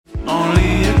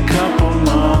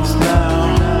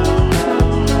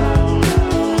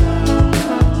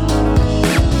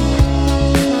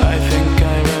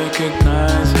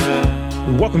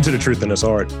Welcome to The Truth in This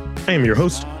Art. I am your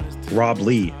host, Rob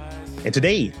Lee. And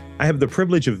today, I have the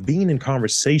privilege of being in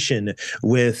conversation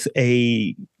with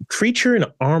a creature and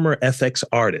armor FX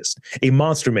artist, a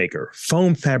monster maker,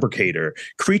 foam fabricator,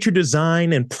 creature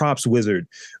design and props wizard,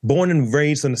 born and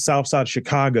raised on the south side of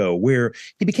Chicago, where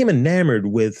he became enamored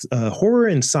with horror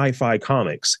and sci-fi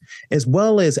comics, as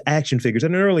well as action figures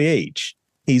at an early age.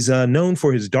 He's known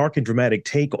for his dark and dramatic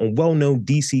take on well-known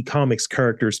DC Comics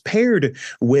characters paired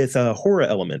with horror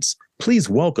elements. Please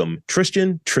welcome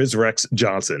TrisRex's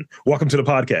Johnson. Welcome to the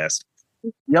podcast.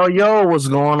 Yo, what's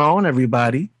going on,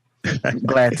 everybody?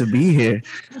 Glad to be here.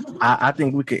 I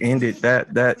think we could end it.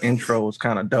 That intro was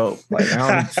kind of dope. Like, I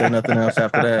don't need to say nothing else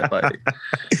after that. Like,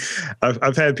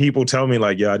 I've had people tell me,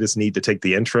 like, yeah, I just need to take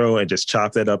the intro and just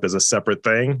chop that up as a separate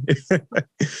thing.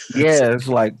 Yeah, it's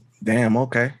like, damn,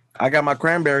 okay. I got my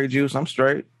cranberry juice. I'm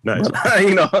straight. Nice. But,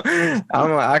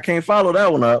 I can't follow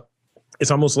that one up.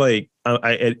 It's almost like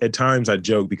at times I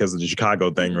joke because of the Chicago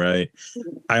thing, right?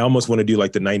 I almost want to do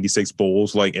like the 96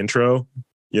 Bulls like intro,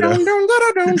 you know?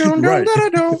 Right.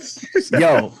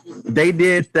 Yo, they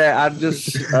did that.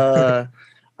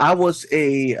 I was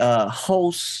a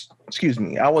host,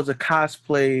 I was a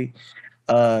cosplay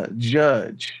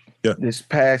judge this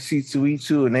past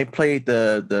C2E2, and they played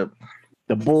the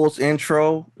Bulls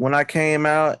intro when I came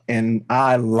out, and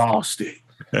I lost it.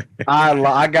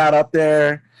 I got up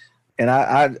there and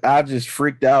I just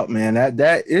freaked out, man.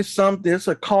 That is something. It's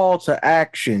a call to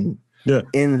action. Yeah.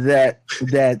 In that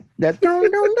little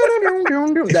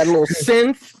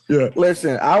synth. Yeah.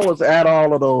 Listen, I was at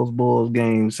all of those Bulls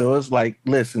games, so it's like,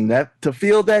 listen, that to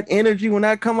feel that energy when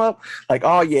that come up, like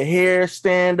all your hair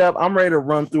stand up. I'm ready to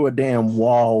run through a damn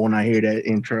wall when I hear that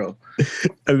intro.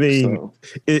 I mean,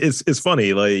 it's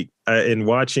funny, like in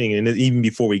watching, and even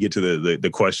before we get to the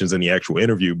questions in the actual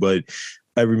interview, but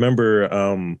I remember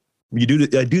I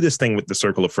do this thing with the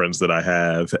circle of friends that I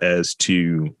have as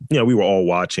to, we were all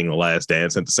watching The Last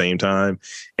Dance at the same time,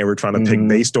 and we're trying to pick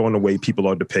based on the way people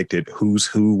are depicted, who's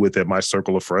who within my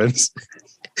circle of friends.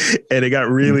 And it got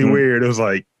really weird. It was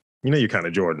like, you're kind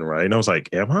of Jordan, right? And I was like,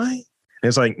 am I? And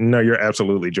it's like, no, you're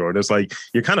absolutely Jordan. It's like,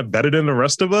 you're kind of better than the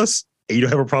rest of us, and you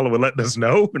don't have a problem with letting us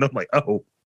know. And I'm like, oh.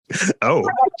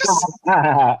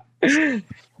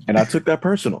 And I took that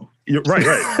personal. You're right.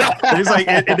 And he's like,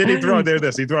 and then he threw out there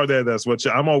this, which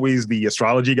I'm always the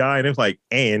astrology guy. And it's like,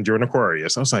 and you're an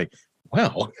Aquarius. I was like,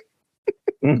 wow.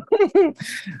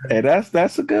 Hey,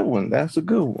 that's a good one. That's a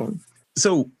good one.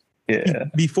 So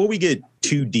before we get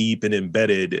too deep and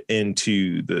embedded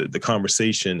into the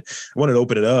conversation, I wanted to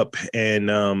open it up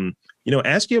and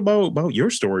ask you about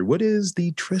your story. What is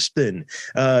the Tristan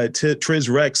to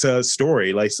TrisRex's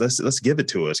story? Like, let's give it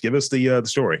to us. Give us the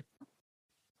story.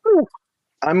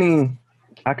 I mean,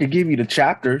 I could give you the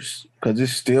chapters because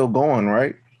it's still going,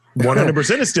 right?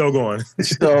 100% is still going.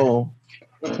 So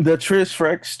the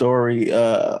TrisRex's story,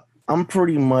 I'm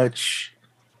pretty much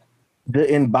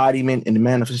the embodiment and the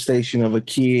manifestation of a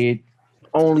kid,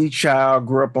 only child,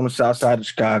 grew up on the south side of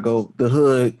Chicago, the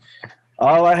hood.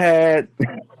 All I had,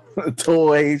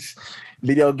 toys,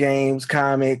 video games,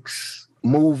 comics,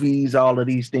 movies, all of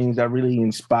these things that really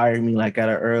inspired me like at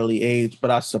an early age,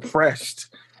 but I suppressed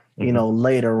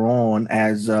later on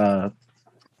as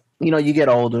you get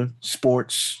older,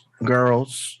 sports,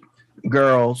 girls,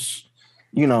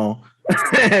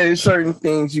 certain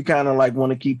things you kind of like want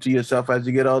to keep to yourself as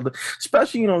you get older,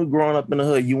 especially, growing up in the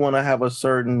hood, you want to have a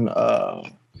certain,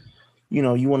 you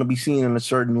want to be seen in a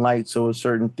certain light. So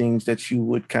certain things that you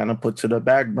would kind of put to the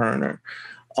back burner.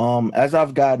 As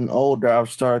I've gotten older, I've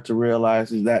started to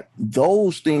realize is that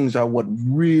those things are what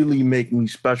really make me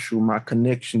special, my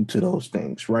connection to those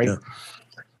things, right?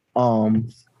 Yeah.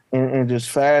 And just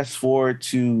fast forward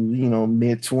to,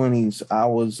 mid-20s, I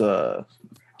was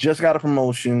just got a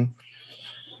promotion,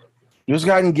 just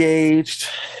got engaged,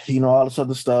 all this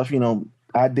other stuff,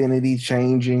 identity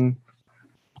changing.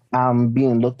 I'm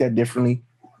being looked at differently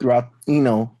throughout, in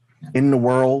the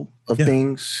world of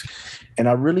things. And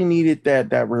I really needed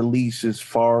that release as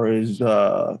far as,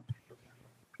 that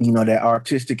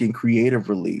artistic and creative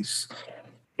release.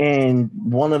 And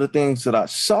one of the things that I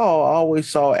always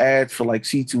saw ads for like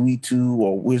C2E2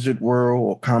 or Wizard World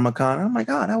or Comic-Con. I'm like,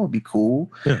 that would be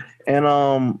cool. Yeah. And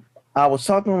I was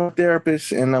talking to a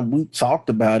therapist and we talked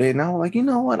about it. And I was like, you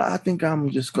know what? I think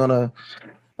I'm just going to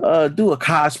do a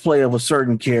cosplay of a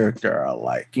certain character I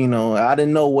like. I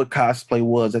didn't know what cosplay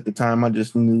was at the time. I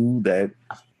just knew that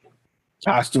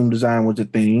costume design was a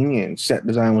thing and set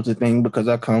design was a thing because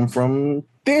I come from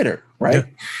theater, right?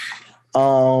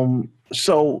 Yeah.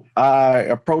 So I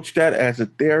approached that as a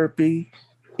therapy,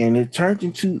 and it turned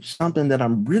into something that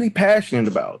I'm really passionate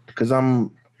about because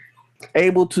I'm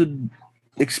able to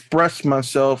express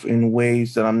myself in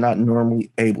ways that I'm not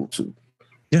normally able to.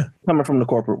 Yeah. Coming from the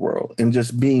corporate world and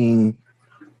just being,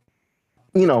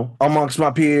 amongst my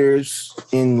peers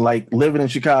in like living in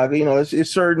Chicago, it's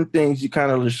certain things you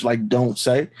kind of just like don't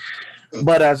say.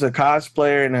 But as a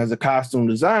cosplayer and as a costume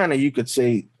designer, you could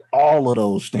say all of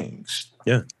those things.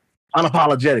 Yeah.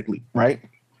 Unapologetically, right?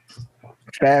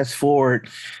 Fast forward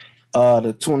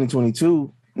to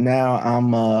 2022. Now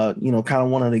I'm, kind of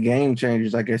one of the game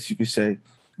changers, I guess you could say,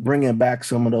 bringing back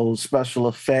some of those special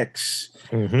effects,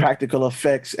 practical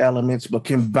effects elements, but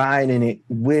combining it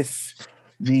with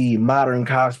the modern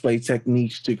cosplay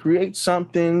techniques to create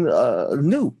something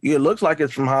new. It looks like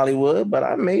it's from Hollywood, but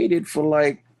I made it for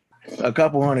like a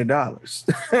couple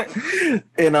 $100.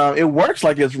 And it works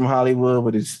like it's from Hollywood,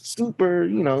 but it's super,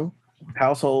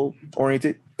 household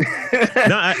oriented.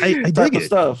 No, I dig it.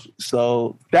 Stuff.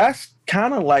 So that's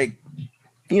kind of like,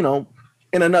 in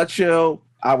a nutshell,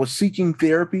 I was seeking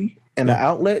therapy and an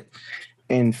outlet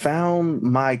and found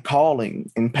my calling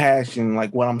and passion,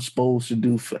 like what I'm supposed to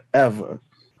do forever.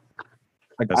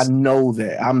 Like I know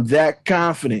that. I'm that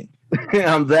confident.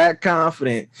 I'm that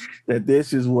confident that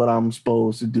this is what I'm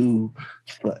supposed to do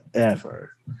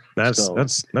forever. That's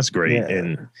great.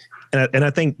 Yeah. And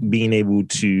I think being able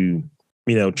to,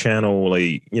 channel,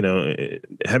 like,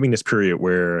 having this period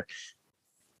where,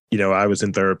 I was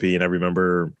in therapy and I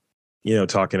remember,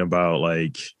 talking about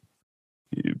like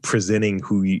presenting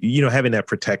who having that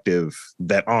protective,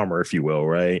 that armor, if you will,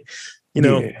 right? I'm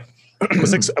a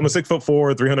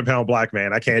 6'4", 300-pound black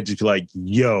man. I can't just be like,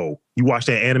 yo, you watched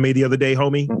that anime the other day,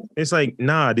 homie? It's like,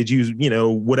 nah, did you,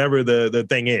 whatever the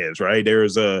thing is, right?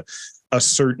 There's a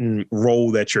certain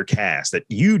role that you're cast that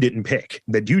you didn't pick,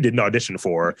 that you didn't audition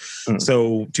for.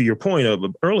 So to your point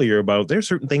of earlier about there's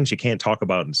certain things you can't talk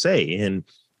about and say. And,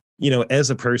 as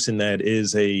a person that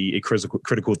is a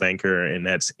critical thinker and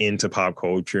that's into pop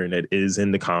culture and that is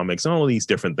into comics and all of these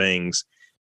different things,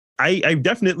 I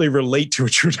definitely relate to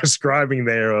what you're describing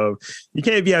there of you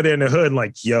can't be out there in the hood and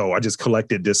like, yo, I just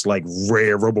collected this like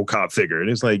rare RoboCop figure.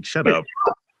 And it's like, shut up.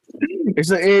 It's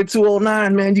an Ed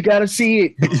 209, man. You got to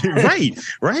see it.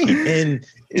 Right. And,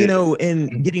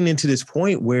 and getting into this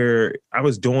point where I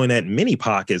was doing that many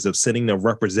pockets of sitting the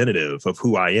representative of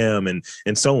who I am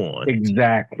and so on.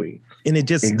 Exactly. And it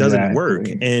just doesn't work.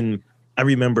 And I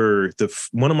remember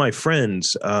one of my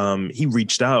friends, he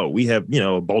reached out. We have,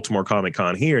 Baltimore Comic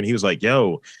Con here. And he was like,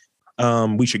 yo,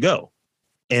 we should go.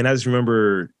 And I just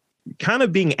remember kind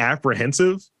of being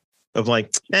apprehensive of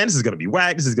like, man, this is going to be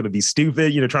whack. This is going to be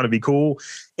stupid, trying to be cool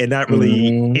and not really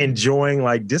enjoying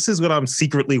like, this is what I'm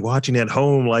secretly watching at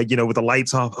home, like, with the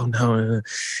lights off. Oh, no.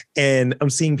 And I'm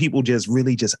seeing people just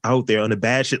really just out there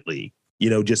unabashedly,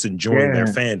 just enjoying their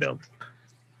fandom.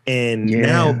 And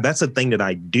now that's a thing that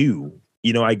I do.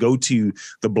 I go to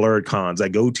the Blurred cons. I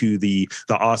go to the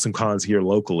awesome cons here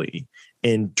locally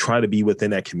and try to be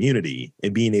within that community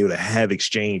and being able to have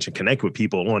exchange and connect with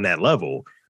people on that level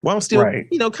while still,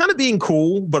 kind of being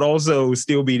cool, but also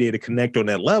still being able to connect on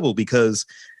that level because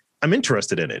I'm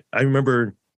interested in it. I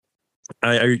remember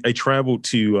I traveled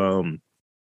to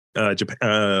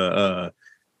Japan,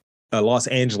 Los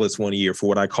Angeles one year for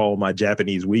what I call my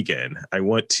Japanese weekend. I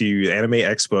went to Anime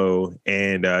Expo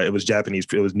and it was Japanese.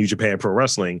 It was New Japan Pro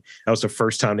Wrestling. That was the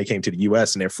first time they came to the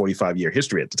US in their 45-year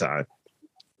history at the time.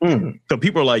 So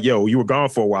people are like, yo, you were gone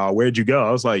for a while. Where'd you go?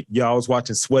 I was like, yo, I was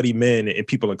watching sweaty men and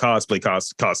people in cosplay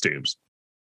costumes.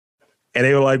 And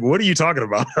they were like, what are you talking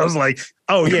about? I was like,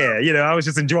 oh, yeah, I was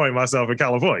just enjoying myself in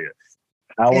California.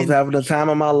 I was having the time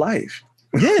of my life.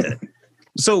 Yeah.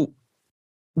 So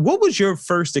what was your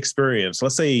first experience,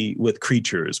 let's say with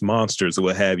creatures, monsters, or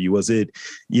what have you? Was it,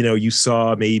 you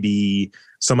saw maybe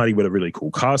somebody with a really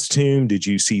cool costume? Did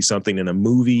you see something in a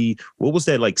movie? What was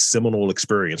that like seminal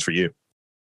experience for you?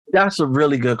 That's a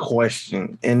really good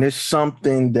question. And it's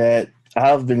something that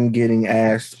I've been getting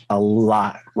asked a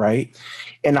lot, right?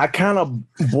 And I kind of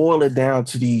boil it down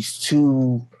to these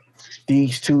two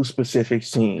specific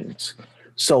scenes.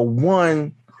 So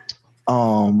one,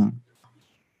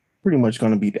 pretty much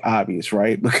going to be the obvious,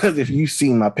 right? Because if you've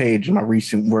seen my page, my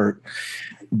recent work,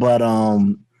 but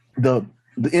in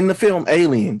the film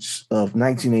Aliens of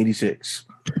 1986,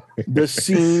 the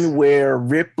scene where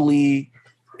Ripley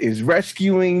is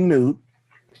rescuing Newt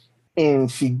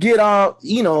and she get out,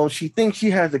 she thinks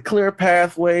she has a clear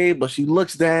pathway, but she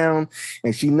looks down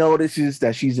and she notices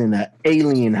that she's in an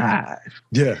alien hive.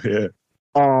 Yeah.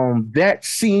 That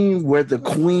scene where the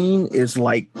queen is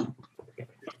like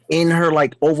in her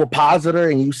like ovipositor,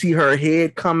 and you see her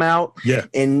head come out. Yeah.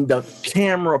 And the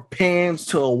camera pans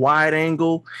to a wide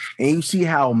angle, and you see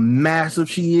how massive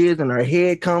she is, and her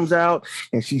head comes out,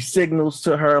 and she signals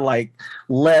to her like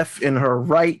left and her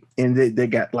right, and they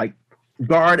got like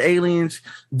guard aliens.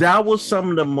 That was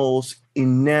some of the most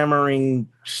enamoring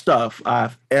stuff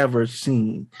I've ever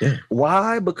seen. Yeah.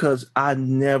 Why? Because I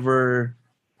never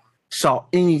saw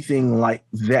anything like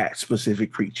that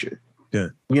specific creature. Yeah.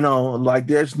 You know, like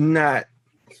there's not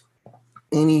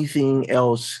anything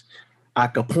else I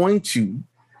could point to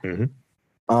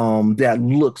that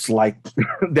looks like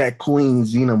that queen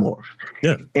xenomorph.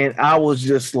 Yeah. And I was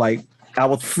just like, I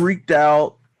was freaked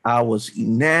out. I was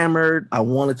enamored. I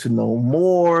wanted to know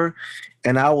more.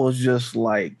 And I was just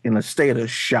like in a state of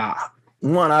shock.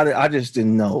 One, I just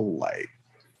didn't know, like,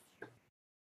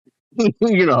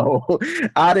 you know,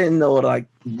 I didn't know like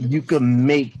you could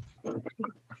make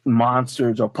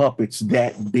monsters or puppets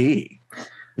that big.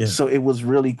 Yeah. So it was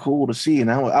really cool to see.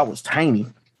 And I was tiny.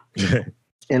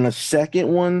 And the second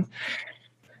one,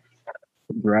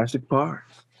 Jurassic Park.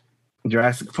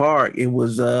 It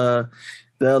was when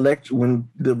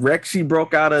the Rexy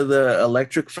broke out of the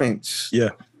electric fence. Yeah.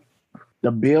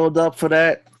 The build up for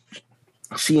that,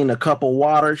 seeing a cup of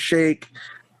water shake,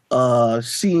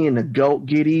 seeing the goat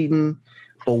get eaten.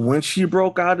 But when she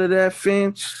broke out of that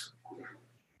fence,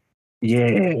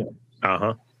 yeah.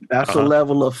 That's a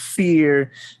level of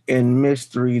fear and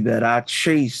mystery that I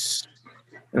chase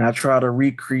and I try to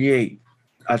recreate.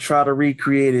 I try to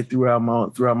recreate it throughout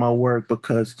my work,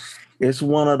 because it's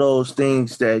one of those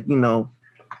things that, you know,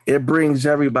 it brings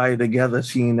everybody together,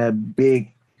 seeing that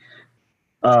big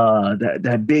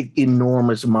that big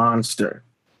enormous monster.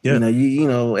 Yeah. You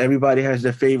know, everybody has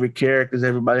their favorite characters,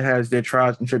 everybody has their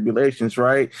trials and tribulations,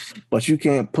 right? But you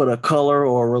can't put a color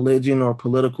or religion or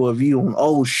political view on,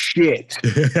 oh shit.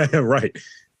 Right.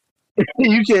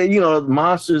 You can't, you know,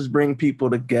 monsters bring people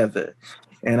together.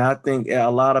 And I think a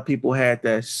lot of people had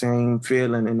that same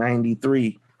feeling in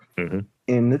 93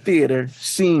 in the theater,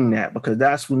 seeing that, because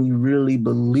that's when you really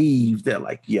believe that,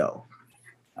 like, yo,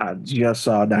 I just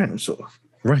saw a dinosaur.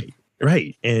 Right.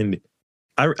 And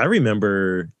I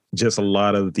remember just a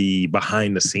lot of the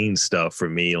behind the scenes stuff for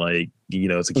me, like, you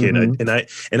know, as a kid.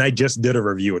 I just did a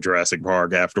review of Jurassic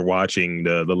Park after watching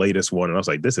the latest one, and I was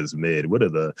like, this is mid. What are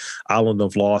the Island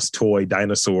of Lost toy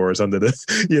dinosaurs under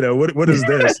the, you know, what is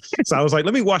this? So I was like,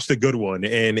 let me watch the good one,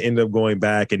 and ended up going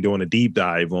back and doing a deep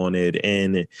dive on it.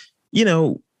 And, you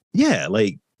know, yeah,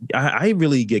 like I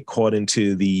really get caught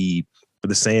into the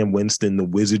Sam Winston, the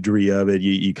wizardry of it.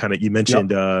 You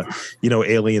mentioned, you know,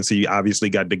 aliens. So you obviously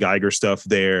got the Geiger stuff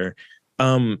there.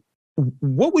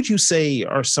 What would you say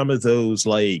are some of those,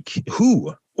 like,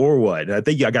 who or what? I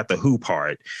think I got the who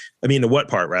part. I mean, the what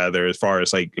part rather, as far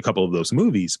as like a couple of those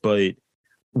movies. But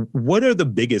what are the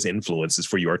biggest influences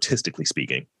for you, artistically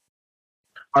speaking?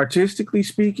 Artistically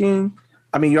speaking,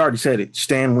 I mean, you already said it.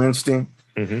 Stan Winston,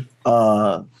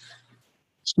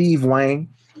 Steve Wang.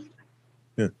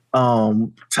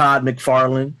 Todd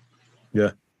McFarlane,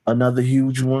 another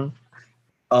huge one.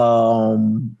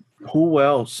 Who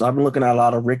else? I've been looking at a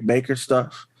lot of Rick Baker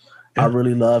stuff. I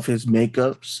really love his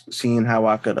makeups, seeing how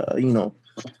I could, you know,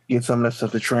 get some of that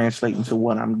stuff to translate into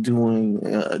what I'm doing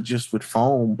just with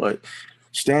foam. But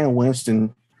Stan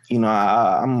Winston, you know,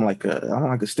 I'm like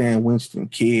a Stan Winston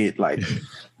kid. Like,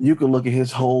 you could look at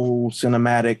his whole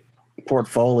cinematic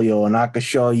portfolio and I could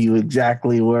show you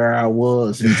exactly where I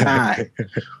was in time,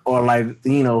 or like,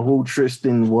 you know, who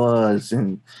Tristan was.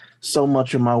 And so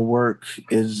much of my work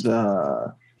is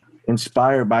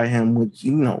inspired by him, which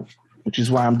is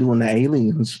why I'm doing the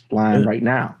aliens line right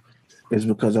now, is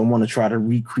because I want to try to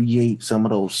recreate some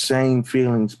of those same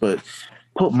feelings, but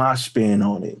put my spin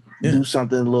on it. Do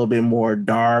something a little bit more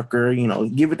darker, you know,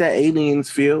 give it that aliens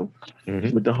feel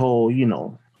with the whole, you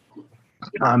know,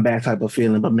 combat type of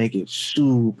feeling, but make it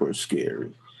super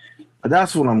scary. But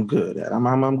that's what I'm good at.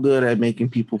 I'm good at making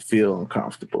people feel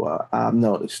uncomfortable. I've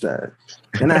noticed that,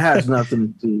 and that has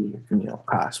nothing to do with, you know,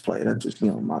 cosplay. That's just, you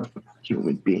know, my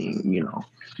human being. You know.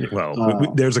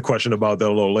 Well, there's a question about that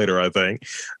a little later, I think.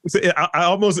 So I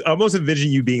almost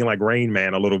envision you being like Rain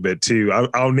Man a little bit too.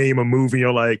 I'll name a movie.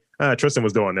 You're like, Tristan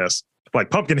was doing this. Like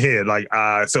Pumpkinhead, like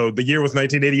so the year was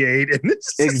 1988.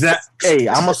 Exactly. Hey,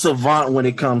 I'm a savant when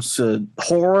it comes to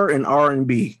horror and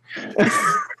R&B.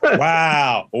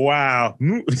 Wow.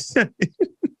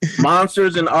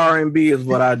 Monsters and R&B is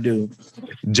what I do.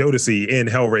 Jodeci in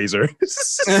Hellraiser.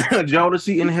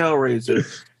 Jodeci in Hellraiser.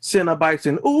 Cenobites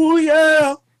and ooh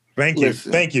yeah. Thank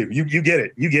you. You get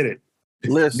it.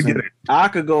 Listen, I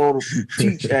could go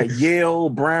teach at Yale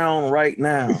Brown right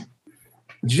now.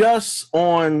 just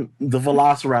on the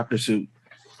Velociraptor suit.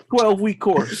 12-week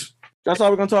course. That's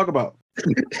all we're gonna talk about.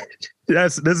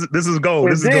 Yes, this is gold.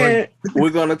 And This is then going.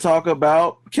 we're gonna talk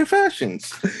about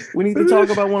Confessions. We need to talk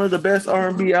about one of the best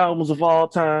R&B albums of all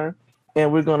time,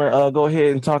 and we're gonna go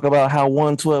ahead and talk about how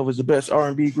 112 is the best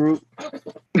R&B group.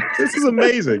 This is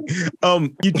amazing.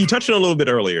 You touched on a little bit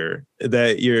earlier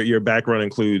that your background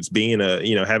includes being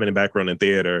having a background in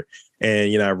theater,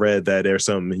 and I read that there's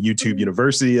some YouTube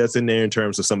University that's in there in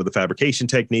terms of some of the fabrication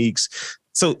techniques.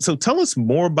 So tell us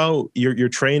more about your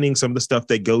training, some of the stuff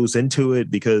that goes into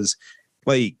it, because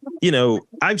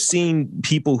I've seen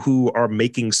people who are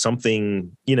making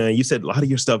something, you said a lot of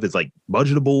your stuff is like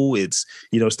budgetable. It's,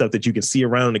 stuff that you can see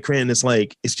around the crane. It's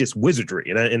like, it's just wizardry.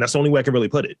 And that's the only way I can really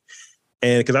put it.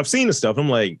 And because I've seen the stuff, I'm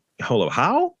like, hold up,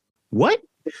 how? What?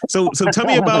 So tell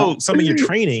me about some of your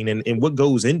training and what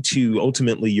goes into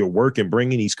ultimately your work and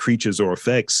bringing these creatures or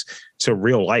effects to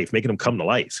real life, making them come to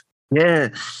life. Yeah.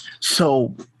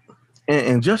 So,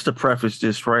 and just to preface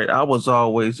this, right, I was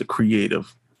always a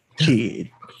creative kid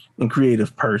and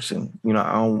creative person. I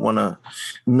don't want to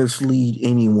mislead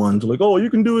anyone to like, oh, you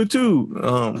can do it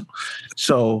too.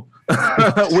 So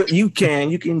you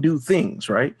can do things,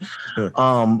 right?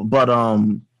 But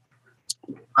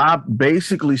I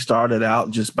basically started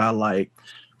out just by like,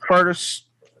 first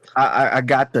I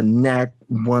got the knack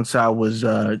once I was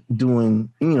doing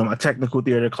my technical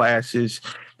theater classes,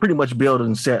 pretty much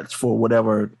building sets for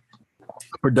whatever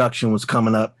production was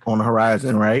coming up on the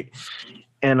horizon, right?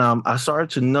 And I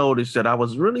started to notice that I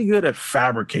was really good at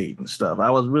fabricating stuff. I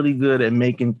was really good at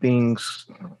making things,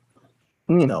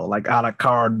 like out of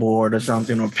cardboard or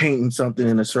something, or painting something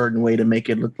in a certain way to make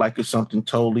it look like it's something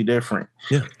totally different.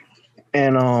 Yeah.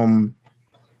 And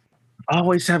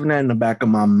always having that in the back of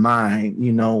my mind,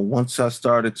 once I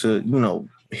started to,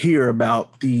 hear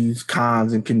about these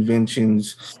cons and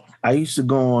conventions, I used to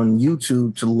go on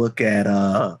YouTube to look at,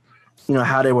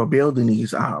 how they were building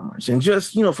these armors. And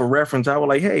just, for reference, I was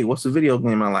like, hey, what's the video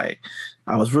game I like?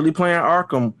 I was really playing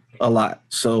Arkham a lot.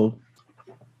 So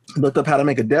looked up how to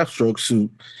make a Deathstroke suit.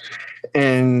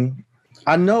 And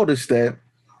I noticed that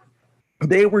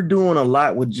they were doing a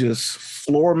lot with just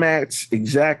floor mats,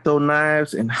 X-Acto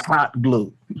knives, and hot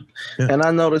glue. Yeah. And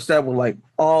I noticed that with like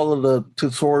all of the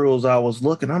tutorials I was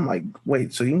looking, I'm like,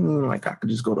 wait, so you mean like I could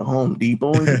just go to Home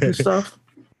Depot and get this stuff?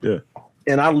 Yeah.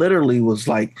 And I literally was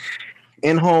like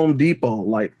in Home Depot,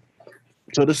 like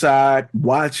to the side,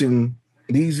 watching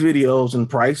these videos and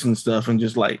pricing stuff and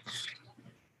just like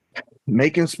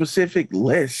making specific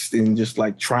lists and just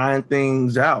like trying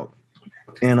things out.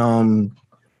 And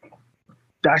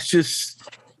that's just,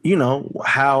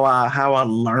 how I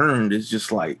learned is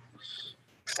just like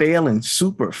failing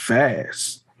super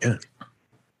fast. Yeah.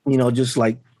 Just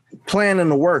like planning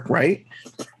the work, right?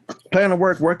 Plan to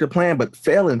work the plan, but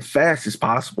failing fast is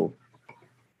possible.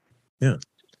 Yeah.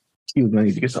 Excuse me, I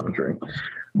need to get something to drink.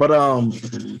 But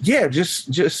yeah,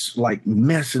 just like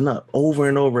messing up over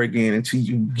and over again until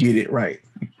you get it right.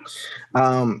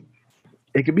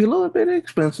 It could be a little bit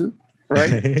expensive,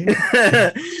 right?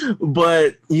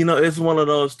 But it's one of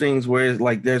those things where it's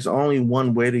like there's only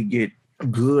one way to get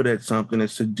good at something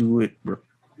is to do it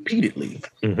repeatedly.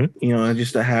 Mm-hmm. And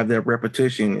just to have that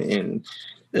repetition. And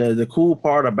the cool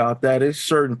part about that is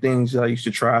certain things that I used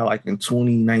to try like in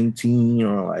 2019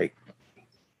 or like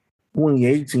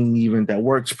 2018 even that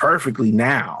works perfectly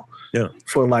now. Yeah.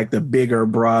 For like the bigger,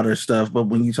 broader stuff. But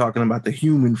when you're talking about the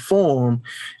human form,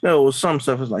 some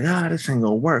stuff is like, this ain't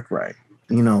gonna work right.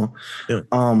 Yeah.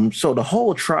 So the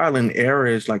whole trial and error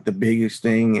is like the biggest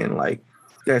thing. And like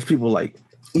there's people like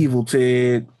Evil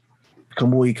Ted,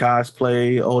 Kamui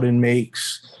Cosplay, Odin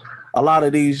Makes. A lot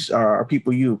of these are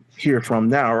people you hear from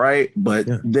now, right? But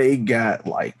they got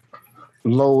like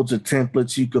loads of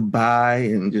templates you could buy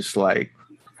and just like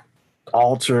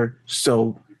alter.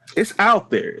 So it's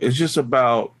out there. It's just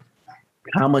about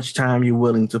how much time you're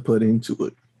willing to put into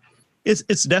it.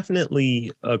 It's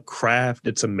definitely a craft.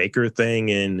 It's a maker thing.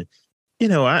 And,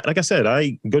 like I said,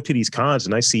 I go to these cons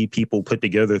and I see people put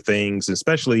together things,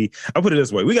 especially, I'll put it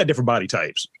this way. We got different body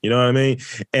types, you know what I mean?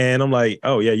 And I'm like,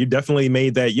 oh yeah, you definitely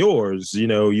made that yours.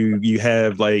 You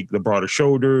have like the broader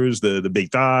shoulders, the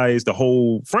big thighs, the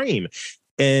whole frame,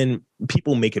 and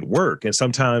people make it work. And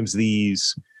sometimes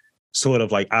these sort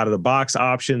of like out of the box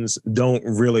options don't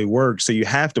really work. So you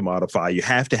have to modify. You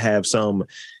have to have some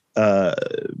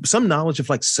knowledge of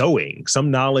like sewing,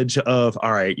 some knowledge of,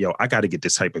 all right, I got to get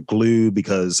this type of glue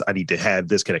because I need to have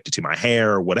this connected to my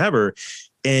hair or whatever.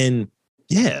 And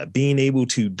yeah, being able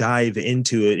to dive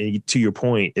into it. And to your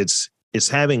point, it's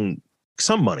having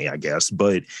some money, I guess,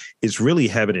 but it's really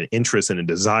having an interest and a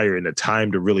desire and a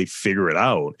time to really figure it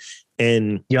out.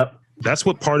 And Yep. that's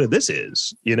what part of this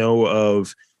is,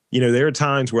 there are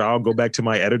times where I'll go back to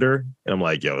my editor and I'm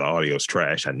like, yo, the audio's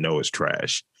trash. I know it's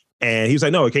trash. And he was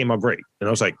like, no, it came out great. And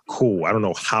I was like, cool. I don't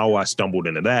know how I stumbled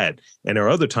into that. And there are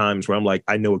other times where I'm like,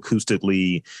 I know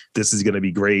acoustically, this is going to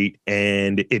be great.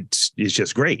 And it's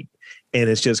just great. And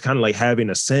it's just kind of like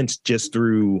having a sense just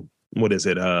through, what is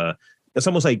it? It's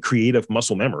almost like creative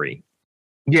muscle memory.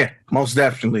 Yeah, most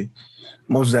definitely.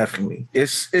 Most definitely.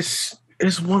 It's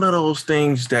one of those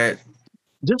things that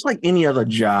just like any other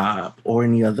job or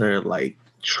any other like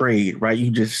trade, right?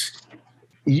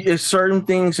 It's certain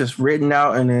things that's written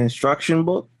out in an instruction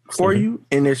book for you,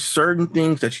 and there's certain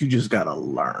things that you just gotta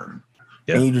learn.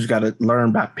 Yeah. And you just gotta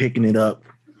learn by picking it up,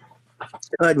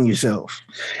 cutting yourself,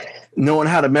 knowing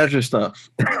how to measure stuff,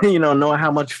 knowing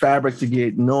how much fabric to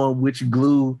get, knowing which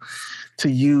glue to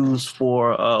use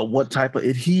for what type of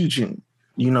adhesion.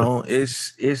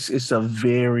 It's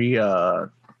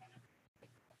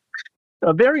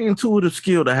a very intuitive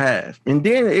skill to have. And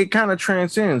then it kind of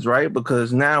transcends, right?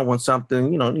 Because now when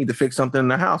something, need to fix something in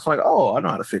the house, like, oh, I know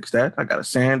how to fix that. I got a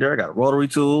sander, I got a rotary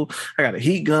tool, I got a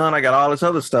heat gun, I got all this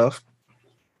other stuff.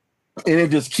 And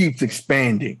it just keeps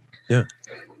expanding. Yeah.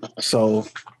 So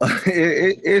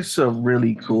it's a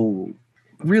really cool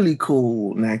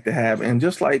knack to have. And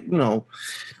just like,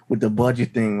 with the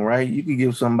budget thing, right? You could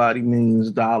give somebody millions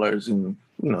of dollars and,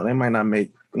 they might not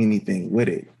make anything with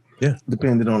it. Yeah.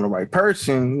 Depending on the right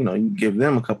person, you give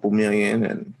them a couple million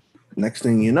and next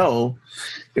thing you know,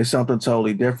 it's something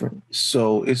totally different.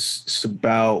 So it's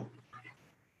about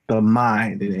the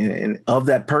mind and of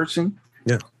that person.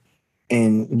 Yeah.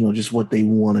 And, just what they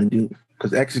want to do.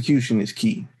 Because execution is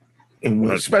key.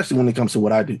 And especially when it comes to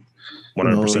what I do.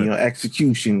 100%.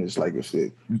 Execution is like, if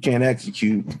you can't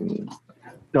execute,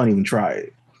 don't even try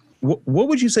it. What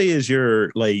would you say is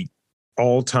your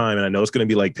all time, and I know it's going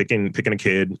to be like picking a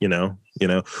kid,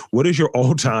 what is your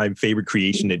all time favorite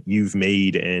creation that you've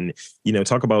made, and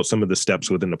talk about some of the steps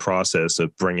within the process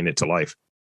of bringing it to life?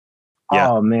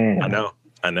 Yeah, oh man, I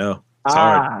know. It's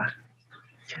hard.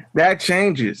 That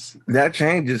changes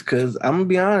because I'm gonna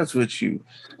be honest with you.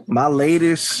 My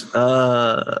latest,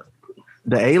 the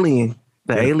alien,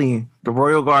 the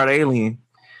Royal Guard alien.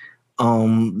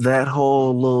 That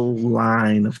whole little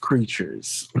line of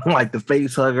creatures, like the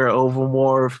face hugger,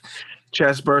 overmorph,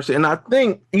 chest burster. And I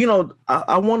think,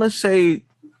 I want to say,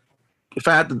 if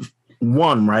I had to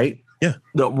one, right? Yeah.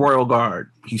 The Royal Guard.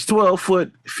 He's 12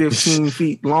 foot, 15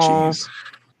 feet long. Jeez.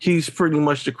 He's pretty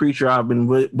much the creature I've been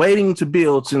waiting to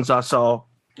build since I saw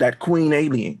that Queen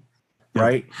alien,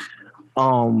 right?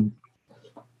 A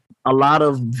lot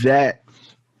of that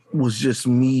was just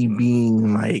me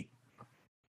being like,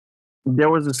 there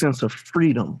was a sense of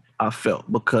freedom I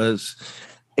felt because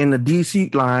in the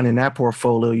DC line, in that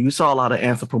portfolio, you saw a lot of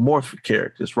anthropomorphic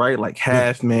characters, right? Like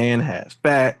half man, half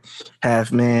bat,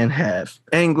 half man, half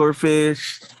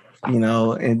anglerfish,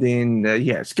 and then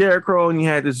you had Scarecrow and you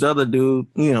had this other dude,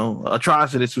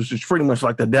 Atrocitus, which was pretty much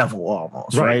like the devil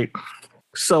almost, right?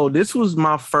 So this was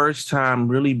my first time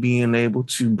really being able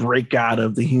to break out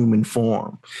of the human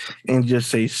form and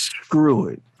just say, screw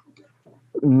it.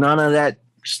 None of that.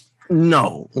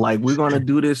 No, we're going to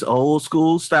do this old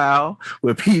school style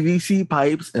with PVC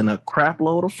pipes and a crap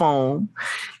load of foam.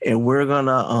 And we're going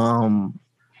to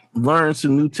learn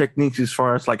some new techniques as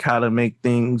far as how to make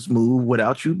things move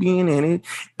without you being in it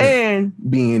and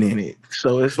being in it.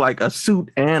 So it's like a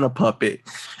suit and a puppet.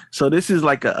 So this is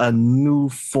like a new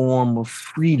form of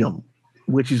freedom,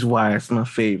 which is why it's my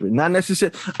favorite. Not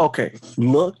necessarily, okay,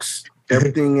 looks,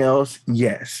 everything else,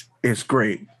 yes, it's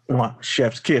great.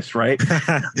 Chef's kiss, right?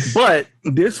 But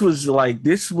this was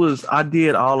I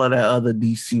did all of that other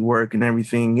DC work and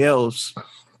everything else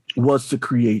was to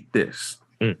create this.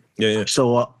 Yeah.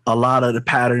 So a lot of the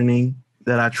patterning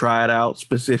that I tried out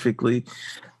specifically,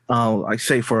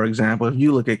 say for example, if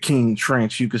you look at King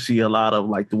Trench, you can see a lot of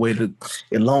the way the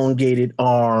elongated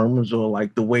arms or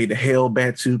the way the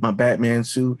Hellbat suit, my Batman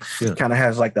suit, kind of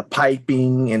has the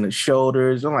piping and the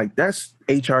shoulders. I'm like, that's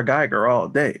H.R. Geiger all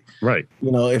day. Right.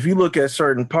 If you look at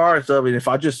certain parts of it, if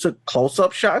I just took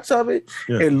close-up shots of it,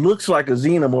 it looks like a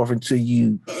xenomorph until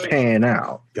you pan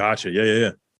out. Gotcha.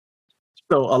 Yeah.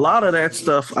 So a lot of that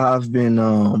stuff I've been,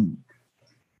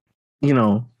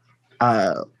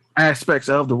 aspects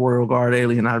of the Royal Guard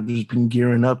alien I've just been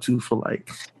gearing up to for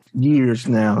years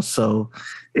now. So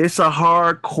it's a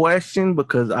hard question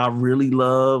because I really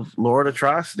love Lord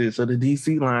Atrocitus of the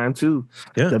DC line too.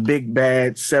 Yeah. The big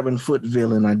bad 7-foot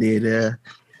villain I did there.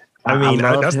 I mean,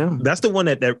 that's the one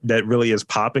that really is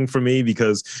popping for me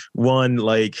because one,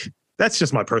 that's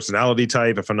just my personality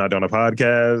type. If I'm not on a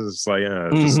podcast, it's like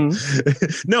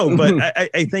no. But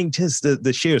I think just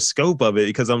the sheer scope of it,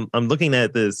 because I'm looking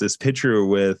at this picture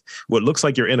with what looks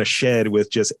like you're in a shed with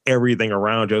just everything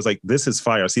around you. I was like, this is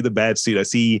fire. I see the bat suit. I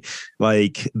see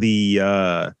like the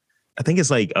I think it's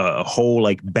like a whole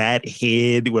like bat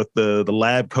head with the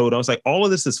lab coat. I was like, all of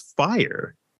this is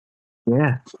fire.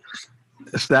 Yeah,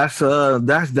 that's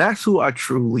who I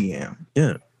truly am.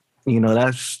 Yeah,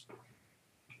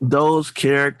 those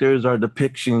characters are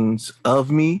depictions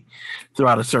of me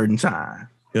throughout a certain time.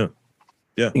 Yeah.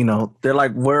 They're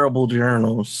like wearable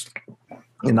journals.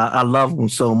 And I love them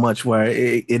so much where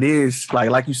it is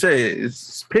like you said,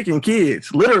 it's picking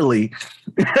kids, literally.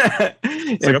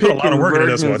 It's like I put a lot of work into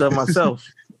this one. Of myself.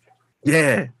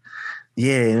 Yeah.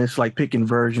 Yeah. And it's like picking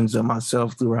versions of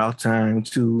myself throughout time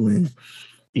too.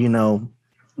 And,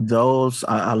 those,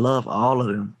 I love all of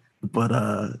them. But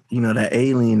that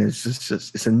alien is just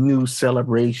it's a new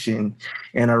celebration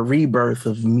and a rebirth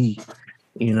of me,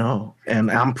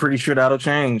 and I'm pretty sure that'll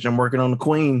change. I'm working on the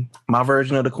Queen, my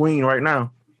version of the Queen right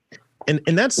now. And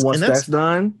that's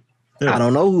done, I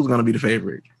don't know who's gonna be the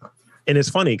favorite. And it's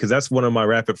funny because that's one of my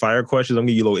rapid fire questions. I'm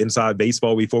gonna give you a little inside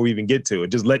baseball before we even get to it.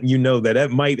 Just letting you know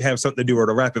that might have something to do with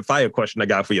a rapid fire question I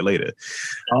got for you later.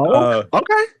 Oh,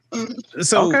 okay.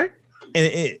 So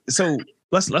so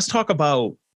let's talk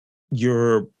about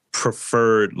your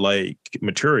preferred like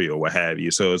material, what have you.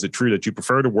 So is it true that you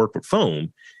prefer to work with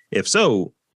foam? If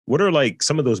so, what are like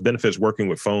some of those benefits working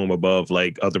with foam above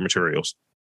like other materials?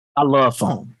 I love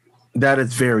foam. That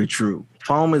is very true.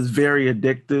 Foam is very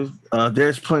addictive.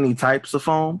 There's plenty types of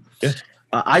foam. Yeah.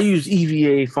 I use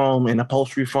EVA foam and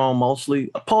upholstery foam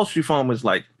mostly. Upholstery foam is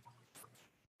like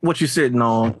what you're sitting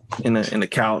on in a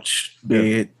couch,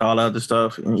 bed, all that other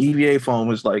stuff. And EVA foam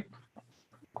is like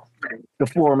the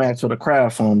floor mats or the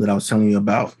craft foam that I was telling you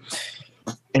about.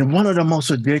 And one of the most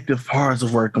addictive parts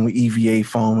of working with EVA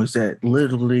foam is that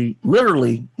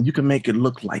literally you can make it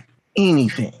look like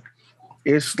anything.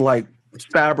 It's like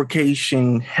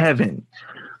fabrication heaven,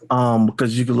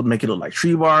 because you can make it look like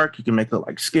tree bark, you can make it look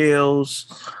like scales,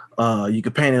 you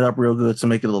can paint it up real good to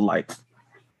make it look like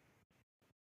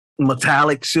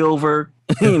metallic silver,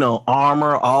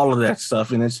 armor, all of that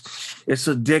stuff. And it's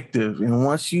addictive. And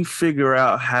once you figure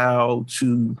out how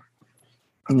to,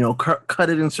 cut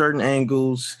it in certain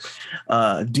angles,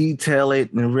 detail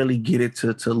it, and really get it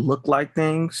to look like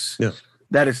things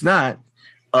that it's not,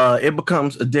 it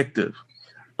becomes addictive.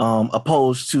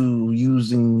 Opposed to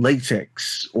using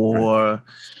latex or,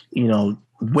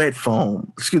 wet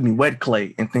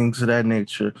clay and things of that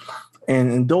nature.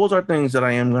 And those are things that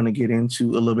I am going to get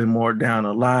into a little bit more down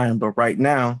the line. But right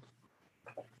now,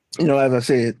 as I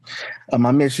said,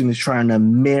 my mission is trying to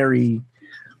marry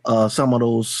some of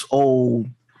those old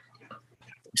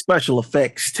special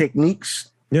effects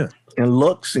techniques and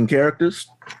looks and characters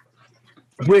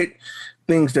with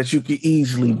things that you could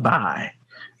easily buy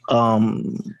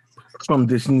from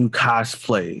this new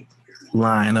cosplay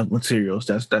line of materials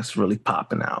that's really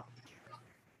popping out.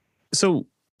 So,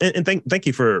 and thank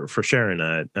you for sharing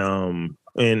that.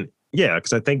 And yeah,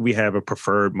 because I think we have a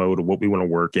preferred mode of what we want to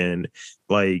work in,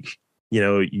 like,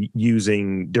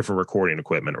 using different recording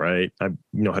equipment, right? I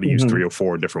know how to use 3 or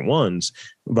 4 different ones,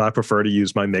 but I prefer to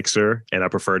use my mixer and I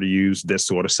prefer to use this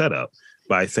sort of setup.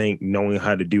 But I think knowing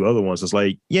how to do other ones is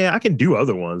like, I can do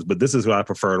other ones, but this is what I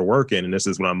prefer to work in, and this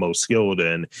is what I'm most skilled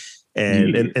in.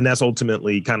 And that's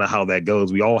ultimately kind of how that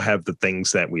goes. We all have the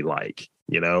things that we like,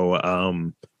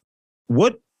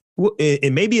 what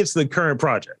and maybe it's the current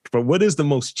project, but what is the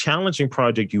most challenging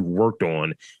project you've worked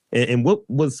on? And what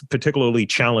was particularly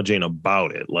challenging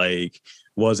about it? Like,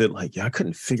 was it like, I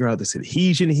couldn't figure out this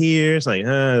adhesion here? It's like,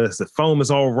 the foam is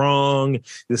all wrong.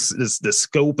 This the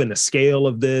scope and the scale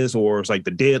of this, or it's like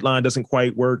the deadline doesn't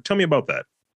quite work. Tell me about that.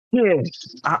 Yeah,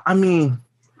 I mean,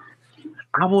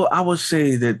 I would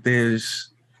say that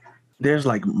there's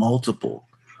like multiple.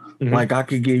 Mm-hmm. Like I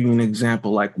could give you an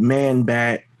example, like Man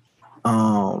Bat.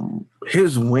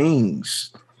 His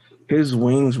wings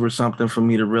were something for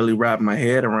me to really wrap my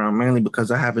head around, mainly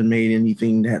because I haven't made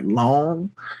anything that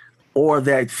long or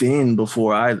that thin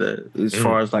before either. As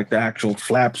far as like the actual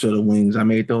flaps of the wings, I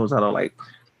made those out of like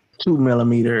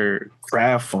 2mm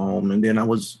craft foam, and then I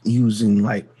was using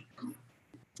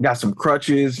got some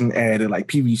crutches and added like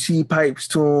PVC pipes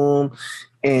to them.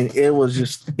 And it was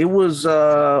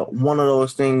one of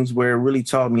those things where it really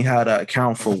taught me how to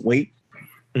account for weight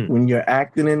when you're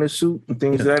acting in a suit and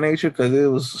things of that nature. Because it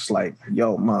was just like,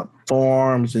 my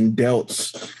forearms and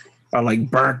delts are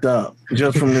like burnt up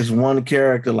just from this one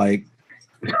character, like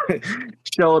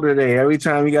shoulder day every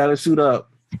time you got to suit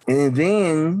up. And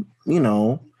then,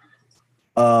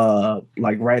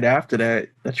 like right after that,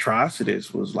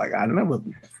 Atrocitus was like, I never,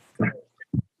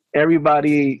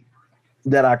 everybody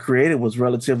that I created was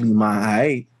relatively my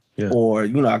height. Yeah. Or,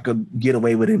 I could get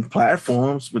away with it in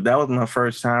platforms, but that was my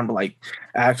first time like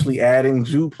actually adding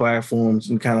to platforms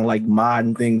and kind of like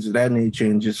modding things of that nature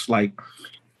and just like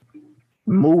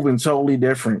moving totally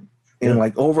different and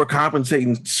like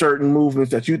overcompensating certain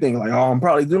movements that you think like, oh, I'm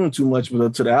probably doing too much,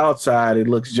 but to the outside, it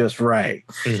looks just right.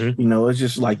 Mm-hmm. It's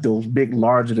just like those big,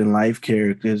 larger than life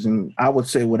characters. And I would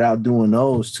say without doing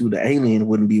those two, the alien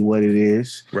wouldn't be what it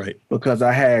is. Right. Because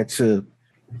I had to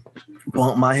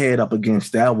bump my head up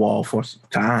against that wall for some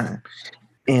time.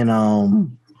 And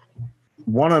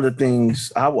one of the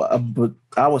things I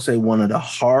would say one of the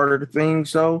harder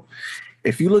things though,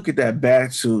 if you look at that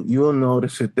bat suit, you'll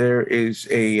notice that there is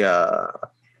a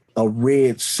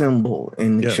red symbol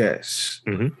in the chest.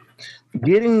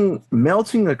 Mm-hmm.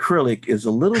 Melting acrylic is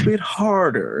a little bit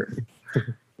harder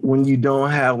when you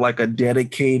don't have like a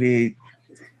dedicated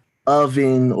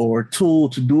oven or tool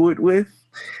to do it with.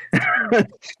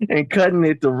 And cutting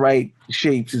it the right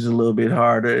shapes is a little bit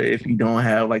harder if you don't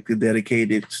have like the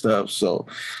dedicated stuff. So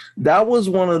that was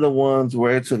one of the ones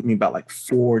where it took me about like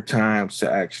 4 times to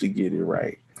actually get it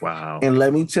right. Wow. And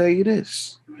let me tell you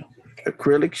this,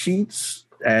 acrylic sheets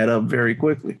add up very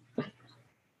quickly.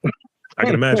 I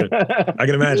can imagine.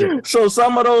 So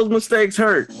some of those mistakes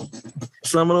hurt.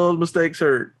 So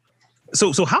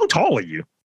how tall are you?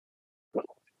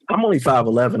 I'm only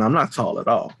 5'11". I'm not tall at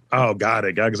all. Oh, got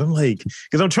it. Because I'm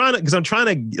trying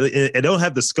to, I don't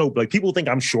have the scope. Like people think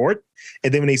I'm short.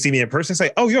 And then when they see me in person,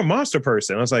 say, oh, you're a monster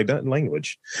person. I was like, that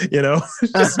language, Yeah,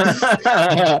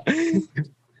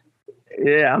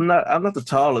 I'm not the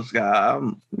tallest guy.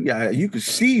 You can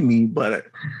see me, but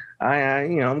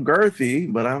I'm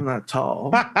girthy, but I'm not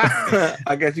tall.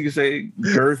 I guess you could say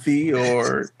girthy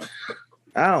or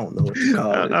I don't know what you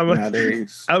call it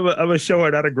nowadays. I'm a shower,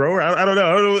 not a grower. I don't know.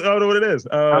 I don't know what it is.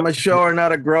 I'm a shower,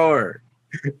 not a grower.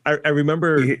 I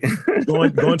remember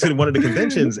going to one of the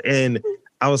conventions, and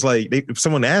I was like,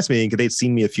 someone asked me, because they'd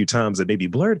seen me a few times at maybe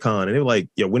BlurredCon, and they were like,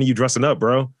 "Yo, when are you dressing up,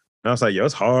 bro?" And I was like, "Yo,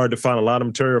 it's hard to find a lot of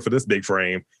material for this big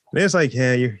frame." And it's like,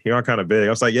 "Yeah, you are kind of big." I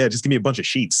was like, "Yeah, just give me a bunch of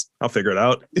sheets. I'll figure it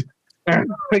out."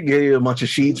 Give you a bunch of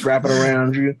sheets, wrap it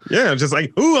around you. Yeah, just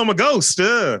like, ooh, I'm a ghost.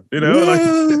 Yeah,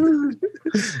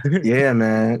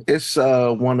 man. It's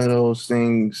one of those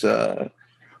things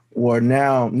where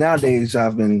nowadays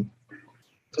I've been,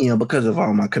 because of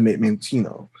all my commitments,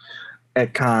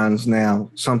 at cons now,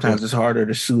 sometimes it's harder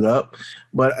to suit up.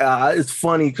 But it's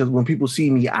funny because when people see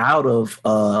me out of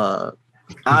the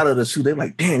suit, they're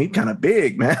like, damn, he's kind of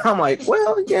big, man. I'm like,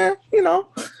 well, yeah,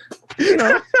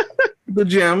 the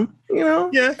gym,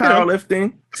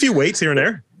 powerlifting. A few weights here and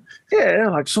there. Yeah,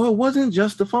 like, so it wasn't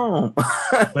just the foam.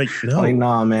 Like, no. Like,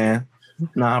 nah, man.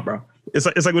 Nah, bro. It's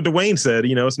like what Dwayne said,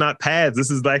 it's not pads.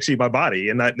 This is actually my body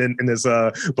and not in this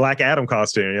Black Adam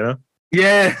costume,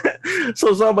 Yeah.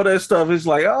 So some of that stuff is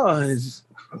like, oh, his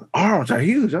arms are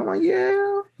huge. I'm like,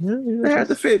 yeah they had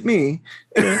to fit me.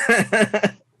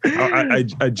 Yeah.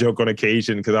 I joke on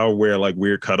occasion because I'll wear like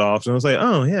weird cutoffs, and I was like,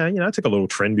 oh yeah, I took a little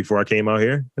trend before I came out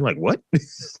here. I'm like, what?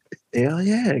 Hell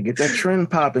yeah, get that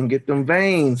trend popping, get them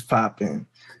veins popping.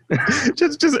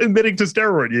 just admitting to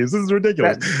steroid use. This is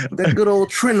ridiculous. That good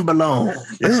old trend balloon.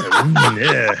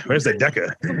 Yeah. Where's the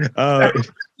Deca?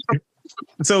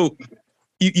 So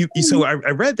so I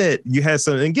read that you had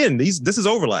some. Again, this is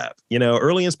overlap.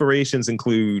 Early inspirations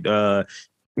include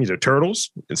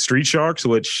turtles and street sharks,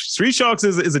 which street sharks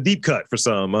is a deep cut for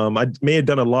some. I may have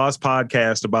done a Lost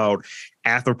podcast about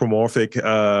anthropomorphic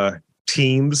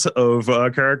teams of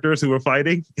characters who are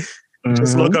fighting. Mm-hmm.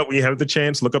 Just look up when you have the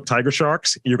chance. Look up tiger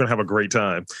sharks. You're gonna have a great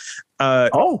time.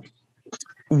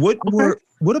 What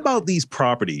about these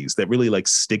properties that really like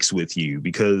sticks with you?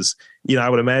 Because I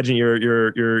would imagine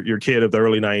you're kid of the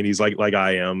early 90s, like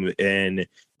I am, and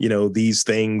these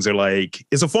things are like,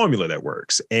 it's a formula that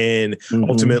works, and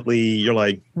ultimately you're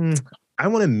like, I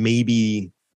want to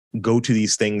maybe go to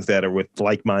these things that are with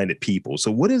like-minded people.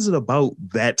 So what is it about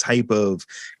that type of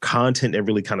content that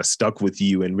really kind of stuck with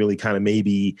you and really kind of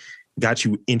maybe got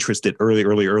you interested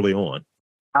early on?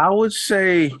 I would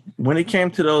say when it came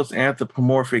to those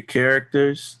anthropomorphic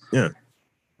characters,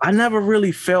 I never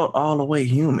really felt all the way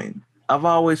human. I've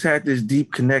always had this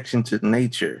deep connection to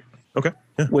nature. Okay.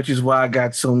 Yeah. Which is why I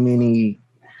got so many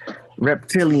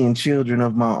reptilian children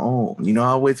of my own. I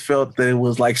always felt that it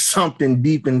was like something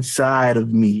deep inside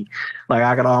of me. Like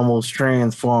I could almost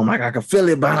transform. Like I could feel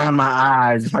it behind my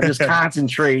eyes. If I just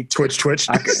concentrate. Twitch.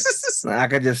 I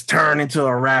could just turn into a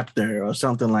raptor or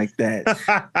something like that.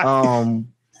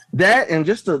 That and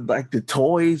just the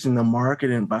toys and the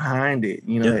marketing behind it,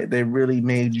 they really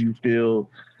made you feel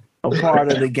a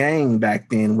part of the game back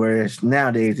then. Whereas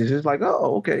nowadays it's just like,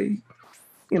 oh, okay,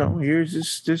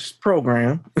 here's this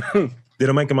program. They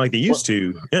don't make them like they used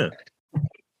to. Yeah.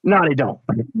 No, they don't.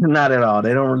 Not at all.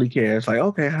 They don't really care. It's like,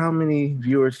 okay, how many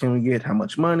viewers can we get? How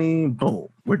much money? Boom,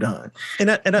 we're done. I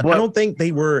don't think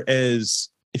they were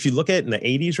if you look at it in the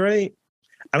 80s, right?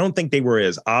 I don't think they were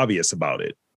as obvious about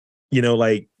it.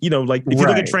 Like if you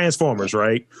look at Transformers,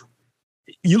 right?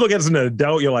 You look at it as an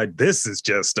adult, you're like, this is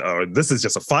just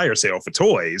a fire sale for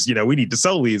toys. We need to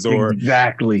sell these, or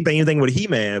exactly same thing with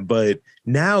He-Man. But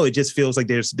now it just feels like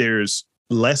there's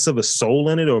less of a soul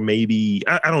in it, or maybe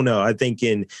I don't know. I think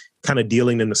in kind of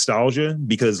dealing the nostalgia,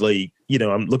 because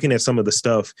I'm looking at some of the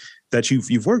stuff that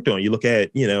you've worked on. You look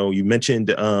at, you mentioned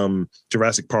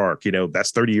Jurassic Park,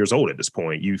 that's 30 years old at this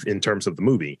point. In terms of the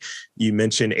movie, you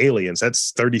mentioned Aliens,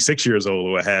 that's 36 years old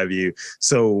or what have you.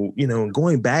 So,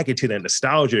 going back into that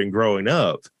nostalgia and growing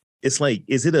up, it's like,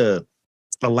 is it a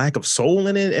lack of soul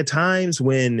in it at times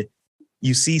when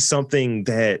you see something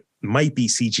that might be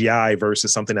CGI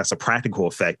versus something that's a practical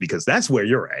effect? Because that's where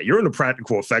you're at. You're in the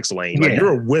practical effects lane. Like,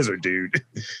 you're a wizard, dude.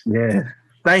 Yeah.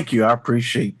 Thank you. I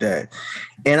appreciate that.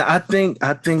 And I think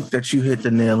that you hit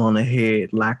the nail on the head,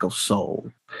 lack of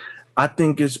soul. I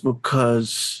think it's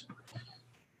because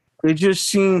it just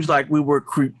seems like we were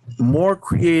more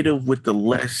creative with the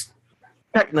less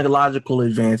technological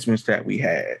advancements that we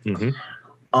had.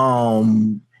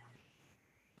 Mm-hmm.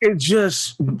 It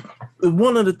just,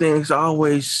 one of the things I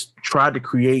always tried to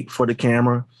create for the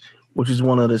camera, which is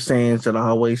one of the sayings that I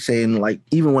always say, and like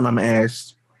even when I'm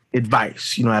asked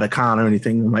advice, at a con or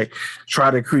anything, I'm like, try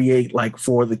to create like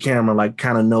for the camera, like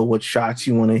kind of know what shots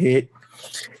you want to hit.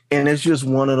 And it's just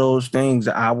one of those things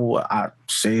that I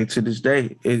say it to this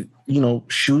day.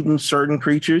 Shooting certain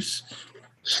creatures,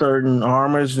 certain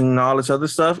armors and all this other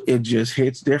stuff, it just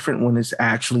hits different when it's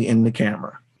actually in the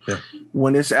camera. Yeah.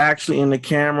 When it's actually in the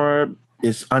camera,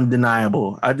 it's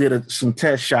undeniable. I did some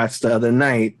test shots the other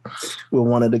night with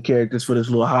one of the characters for this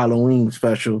little Halloween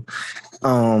special.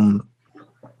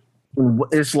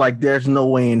 It's like there's no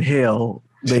way in hell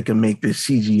they can make this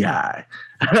CGI.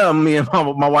 Me and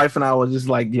my wife and I was just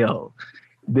like, yo,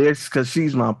 this, because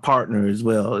she's my partner as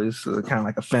well. It's kind of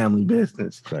like a family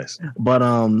business. Nice. But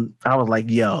I was like,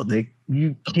 yo,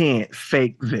 you can't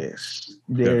fake this.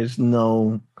 There's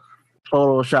no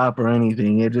Photoshop or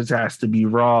anything. It just has to be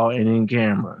raw and in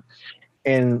camera.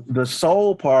 And the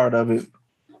soul part of it,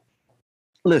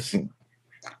 listen,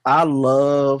 I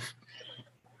love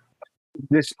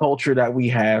this culture that we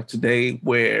have today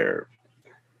where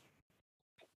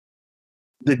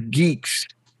the geeks,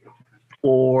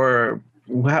 or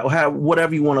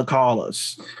whatever you want to call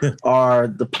us, are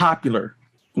the popular.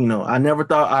 I never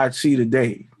thought I'd see the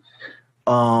day.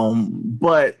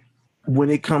 But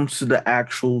when it comes to the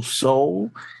actual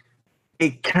soul,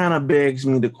 it kind of begs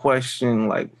me to question,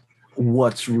 like,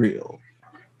 what's real?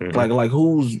 Mm-hmm. Like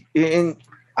who's, and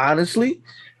honestly,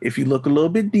 if you look a little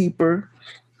bit deeper,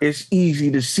 it's easy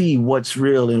to see what's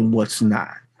real and what's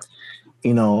not.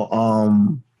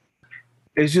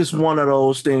 It's just one of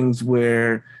those things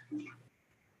where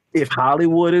if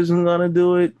Hollywood isn't going to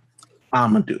do it,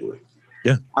 I'm going to do it.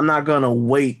 Yeah. I'm not going to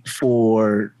wait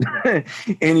for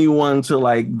anyone to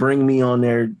like bring me on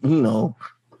their,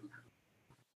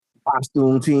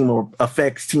 costume team or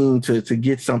effects team to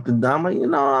get something done.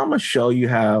 I'm going to show you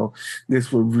how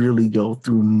this would really go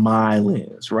through my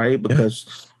lens, right?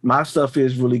 Because my stuff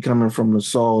is really coming from the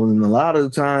soul. And a lot of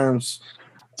the times,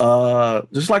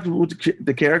 just like with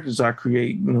the characters I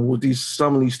create, with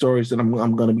some of these stories that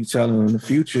I'm going to be telling in the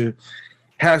future,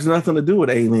 has nothing to do with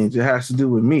aliens. It has to do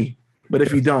with me. But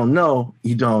if you don't know,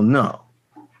 you don't know.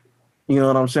 You know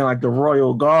what I'm saying? Like the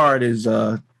Royal Guard is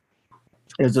a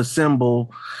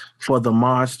symbol for the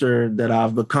monster that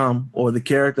I've become, or the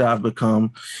character I've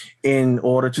become, in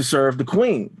order to serve the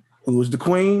queen. Who is the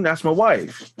queen? That's my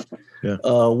wife. Yeah.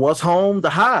 What's home?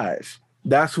 The hive.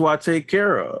 That's who I take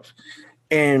care of.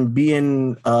 And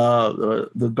being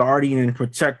the guardian and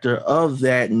protector of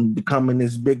that, and becoming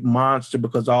this big monster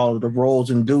because all of the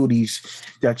roles and duties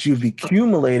that you've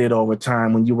accumulated over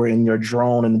time when you were in your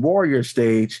drone and warrior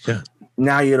stage. Yeah.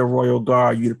 Now you're the Royal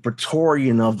Guard, you're the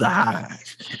Praetorian of the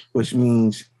hive, which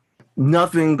means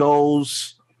nothing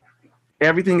goes,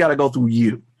 everything got to go through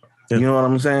you. Yeah. You know what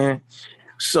I'm saying?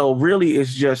 So really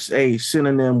it's just a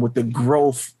synonym with the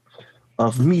growth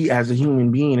of me as a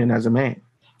human being and as a man.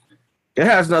 It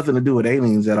has nothing to do with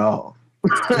aliens at all.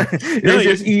 It's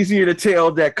just easier to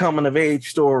tell that coming of age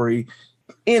story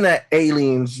in an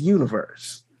aliens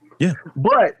universe. Yeah.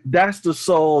 But that's the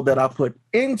soul that I put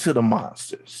into the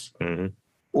monsters. Mm-hmm.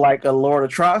 Like a Lord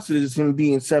Atrocities, him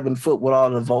being 7 foot with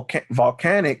all the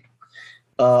volcanic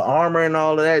armor and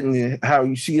all of that, and how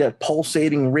you see that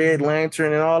pulsating red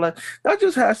lantern and all that. That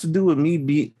just has to do with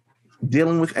me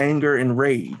dealing with anger and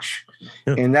rage.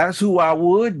 Yeah. And that's who I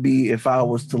would be if I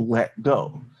was to let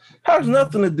go. Has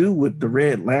nothing to do with the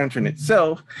red lantern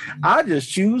itself. I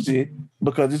just choose it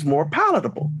because it's more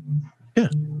palatable. Yeah.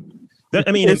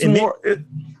 I mean, it's more.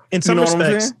 In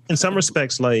some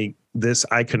respects, like this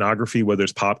iconography, whether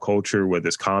it's pop culture, whether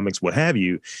it's comics, what have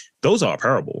you, those are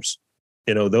parables.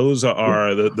 You know, those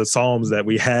are the psalms that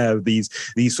we have, these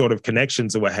sort of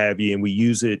connections and what have you, and we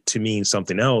use it to mean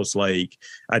something else. Like,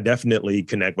 I definitely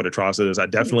connect with atrocities. I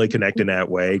definitely connect in that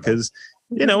way because,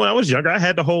 you know, when I was younger, I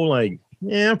had the whole like,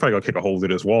 I'm probably gonna kick a hole through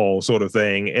this wall sort of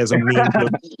thing as a means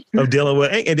of dealing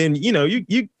with. And then, you know, you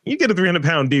get a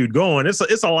 300-pound dude going. It's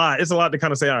a lot. It's a lot to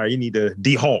kind of say, all right, you need to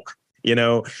de-Hulk, you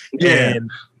know? Yeah.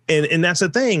 And that's the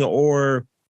thing. Or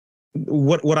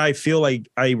what I feel like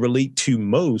I relate to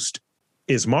most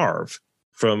is Marv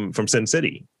from Sin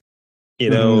City. You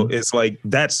know, it's like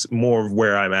that's more of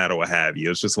where I'm at or what have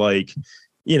you. It's just like,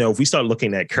 you know, if we start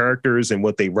looking at characters and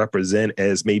what they represent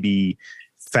as maybe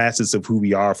facets of who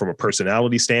we are from a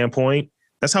personality standpoint,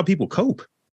 that's how people cope.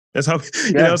 That's how,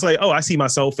 you know, it's like, oh, I see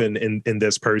myself in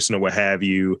this person or what have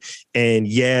you. And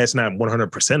yeah, it's not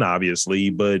 100% obviously,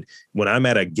 but when I'm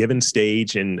at a given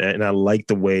stage, and I like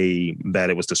the way that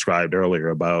it was described earlier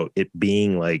about it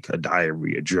being like a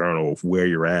diary, a journal of where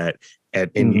you're at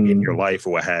in your life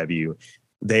or what have you.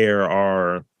 There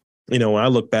are, you know, when I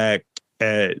look back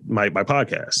at my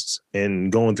podcasts and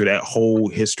going through that whole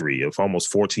history of almost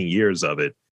 14 years of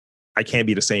it, I can't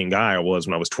be the same guy I was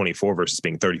when I was 24 versus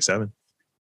being 37.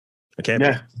 I can't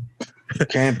be.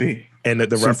 Can't be. And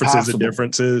the references are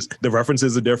differences. The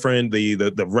references are different.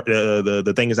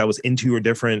 The things I was into are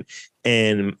different.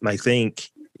 And I think,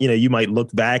 you know, you might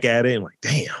look back at it and like,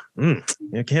 damn,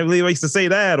 I can't believe I used to say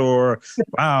that. Or,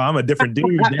 wow, I'm a different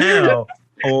dude now.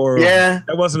 Or that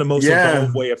wasn't the most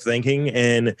evolved way of thinking.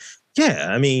 And yeah,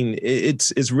 I mean,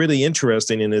 it's really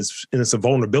interesting, and it's a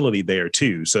vulnerability there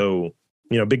too. So,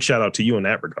 you know, big shout out to you in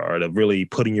that regard of really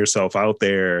putting yourself out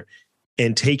there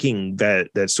and taking that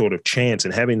sort of chance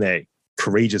and having that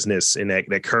courageousness and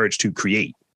that courage to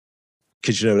create.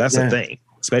 Because, you know, that's the thing,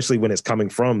 especially when it's coming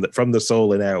from the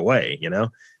soul in that way, you know?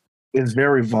 It's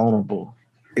very vulnerable.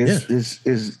 It's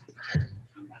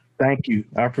thank you.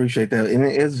 I appreciate that. And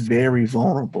it's very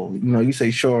vulnerable. You know, you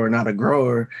say sure, not a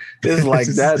grower. It's like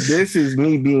that. This is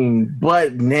me being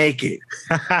butt naked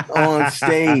on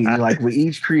stage. Like with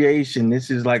each creation,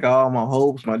 this is like all my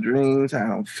hopes, my dreams,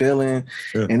 how I'm feeling.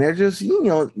 Yeah. And they're just, you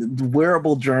know,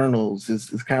 wearable journals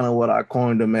is kind of what I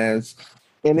coined them as.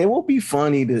 And it will be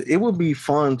fun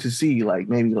to see like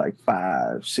maybe like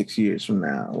 5-6 years from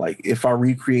now. Like if I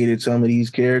recreated some of these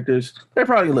characters, they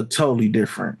probably look totally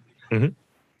different. Mm-hmm.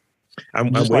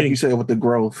 I'm waiting, like you said, with the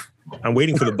growth. I'm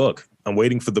waiting for the book. I'm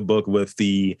waiting for the book with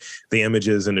the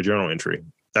images and the journal entry.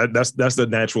 That's the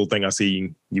natural thing I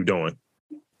see you doing.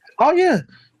 Oh yeah,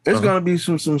 there's gonna be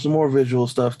some more visual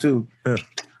stuff too. Yeah.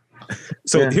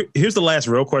 So here's the last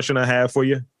real question I have for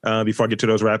you before I get to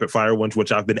those rapid fire ones,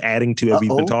 which I've been adding to as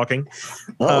we've been talking.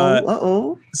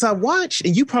 So I watched,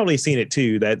 and you probably seen it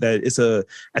too, that it's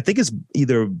I think it's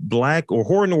either black or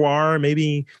horror noir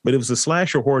maybe, but it was a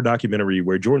slasher horror documentary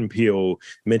where Jordan Peele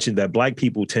mentioned that black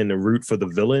people tend to root for the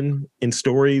villain in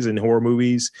stories and horror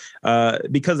movies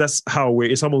because that's how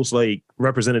it's almost like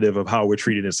representative of how we're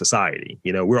treated in society.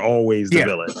 You know, we're always the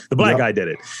villain. The black guy did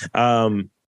it.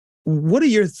 What are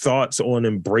your thoughts on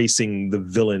embracing the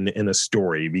villain in a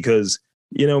story? Because,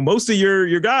 you know, most of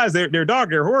your guys, they're dark,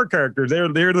 they're horror characters, they're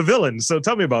the villains. So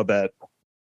tell me about that.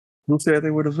 Who said they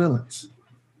were the villains?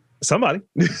 Somebody.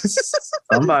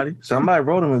 Somebody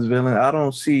wrote them as villain. I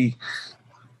don't see.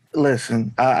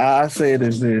 Listen, I say it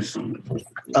as this.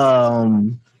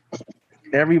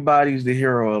 Everybody's the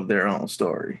hero of their own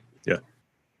story. Yeah.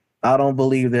 I don't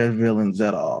believe they're villains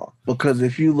at all. Because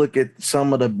if you look at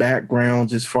some of the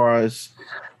backgrounds as far as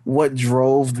what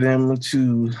drove them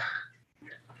to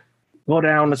go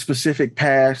down the specific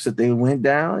paths that they went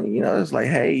down, you know, it's like,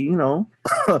 hey, you know,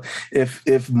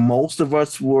 if most of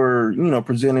us were, you know,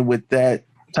 presented with that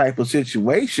type of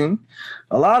situation,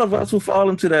 a lot of us will fall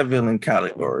into that villain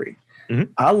category.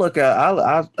 Mm-hmm. I look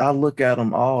at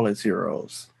them all as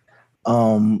heroes.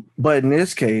 But in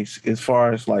this case, as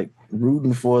far as like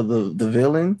rooting for the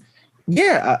villain,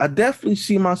 I definitely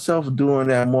see myself doing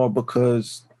that more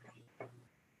because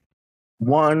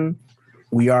one,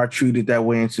 we are treated that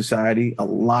way in society a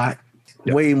lot.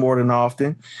 Yep. way more than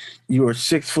often. You're a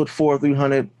 6'4",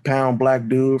 300-pound black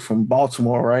dude from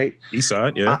Baltimore, right? East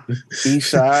Side, yeah.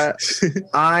 East Side.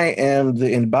 I am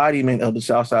the embodiment of the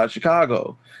South Side of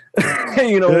Chicago.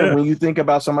 When you think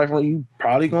about somebody from, you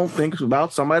probably gonna think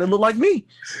about somebody that look like me.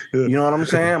 Yeah. You know what I'm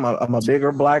saying? I'm a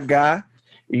bigger black guy.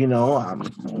 I'm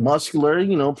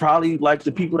muscular. Probably like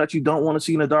the people that you don't want to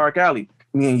see in a dark alley.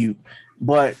 Me and you,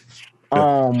 but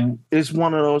it's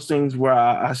one of those things where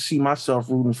I see myself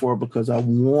rooting for it because I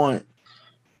want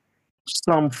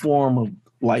some form of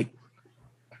like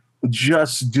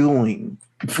just doing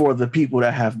for the people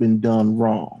that have been done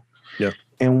wrong. Yeah.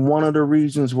 And one of the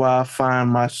reasons why I find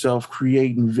myself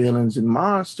creating villains and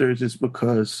monsters is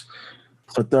because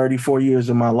for 34 years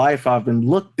of my life, I've been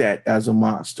looked at as a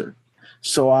monster.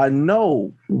 So I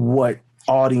know what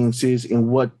audiences and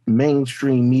what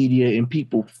mainstream media and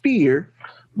people fear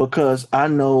because I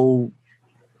know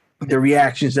the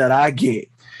reactions that I get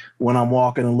when I'm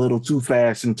walking a little too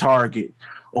fast in Target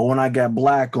or when I got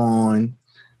black on,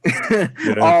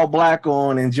 all black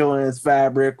on, enjoying his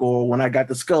fabric, or when I got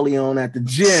the Scully on at the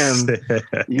gym,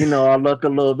 I look a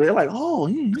little bit like, oh,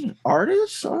 yeah,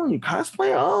 artist? Oh, you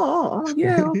cosplay? Oh,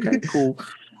 yeah, okay, cool.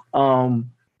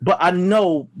 But I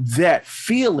know that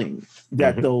feeling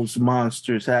that those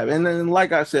monsters have. And then,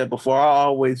 like I said before, I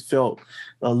always felt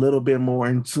a little bit more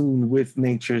in tune with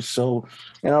nature. So,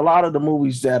 and a lot of the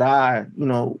movies that I,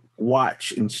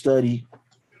 watch and study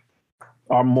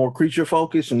are more creature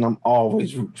focused, and I'm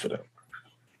always rooting for them.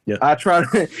 Yeah. I try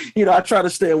to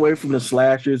stay away from the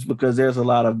slashers because there's a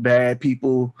lot of bad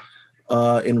people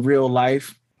in real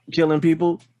life killing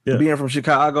people. Yeah. Being from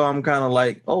Chicago, I'm kind of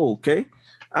like, oh, okay.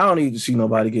 I don't need to see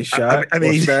nobody get shot. I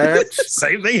mean,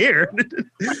 same thing here.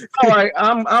 All right,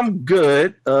 I'm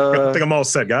good. I think I'm all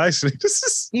set, guys.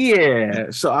 Yeah,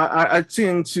 so I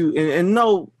tend to, and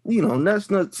no,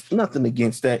 that's nothing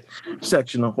against that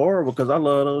section of horror because I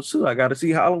love those too. I got to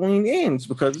see Halloween Ends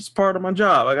because it's part of my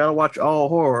job. I got to watch all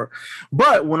horror.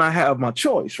 But when I have my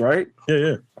choice, right?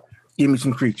 Yeah. Give me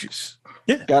some creatures.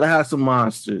 Yeah. Got to have some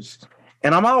monsters.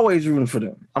 And I'm always rooting for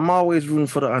them. I'm always rooting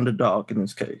for the underdog in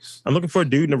this case. I'm looking for a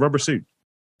dude in a rubber suit,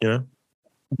 Dude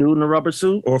in a rubber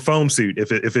suit? Or a foam suit,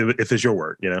 if it's your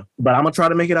word, But I'm going to try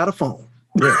to make it out of foam.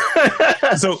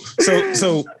 Yeah.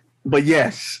 So. But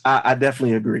yes, I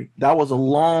definitely agree. That was a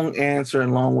long answer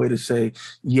and long way to say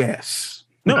yes.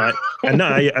 No,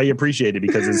 I appreciate it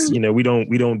because it's, we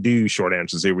don't do short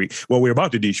answers here. We're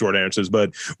about to do short answers,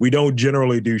 but we don't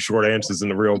generally do short answers in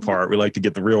the real part. We like to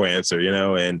get the real answer,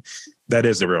 and that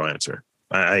is the real answer.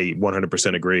 I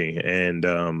 100% agree.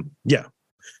 And yeah,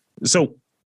 so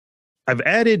I've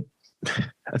added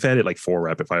like 4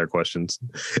 rapid fire questions.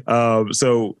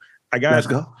 So Let's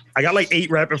go. I got like 8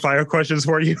 rapid fire questions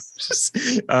for you.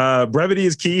 Brevity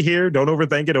is key here. Don't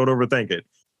overthink it.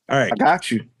 All right. I got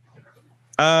you.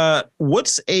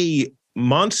 What's a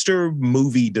monster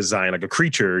movie design, like a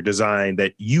creature design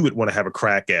that you would want to have a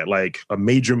crack at, like a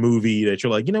major movie that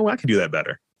you're like, I could do that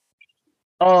better?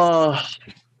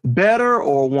 Better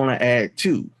or want to add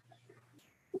to?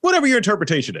 Whatever your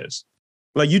interpretation is.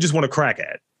 Like you just want to crack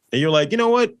at. And you're like, you know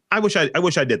what? I wish I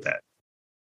did that.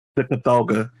 The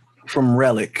Cathoga from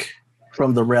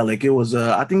the Relic. It was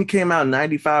I think it came out in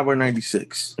 95 or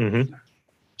 96.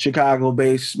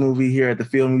 Chicago-based movie here at the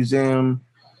Field Museum.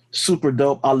 Super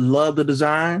dope. I love the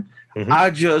design. I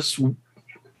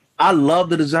love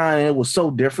the design. It was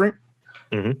so different.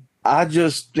 I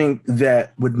just think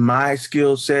that with my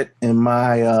skill set and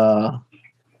my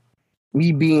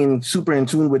me being super in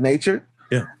tune with nature,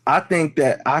 I think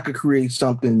that I could create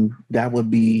something that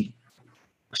would be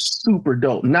super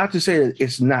dope. Not to say that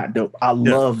it's not dope. I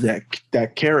love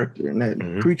that character and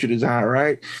that creature design,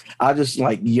 right? I just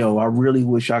like, I really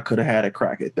wish I could have had a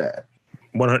crack at that.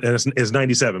 It's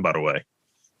 97, by the way.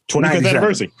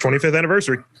 25th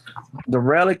anniversary. The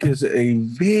Relic is a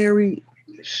very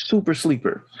super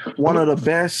sleeper. One of the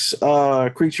best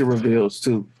creature reveals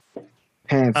too,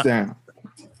 hands down.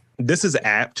 This is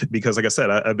apt because, like I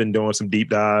said, I've been doing some deep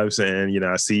dives, and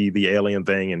I see the alien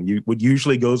thing, and what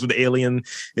usually goes with the alien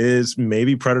is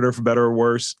maybe Predator for better or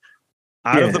worse.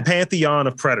 Out of the pantheon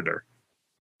of Predator,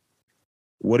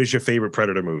 what is your favorite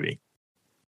Predator movie?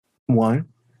 One.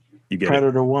 You get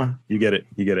Predator it. 1. You get it.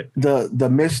 The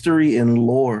mystery and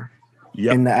lore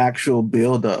and the actual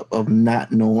buildup of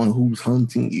not knowing who's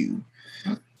hunting you.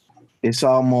 It's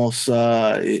almost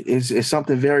it's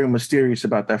something very mysterious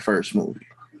about that first movie.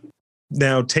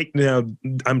 Now,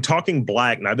 I'm talking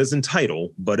black, not as in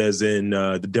title, but as in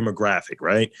the demographic,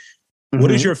 right?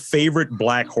 What is your favorite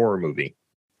black horror movie?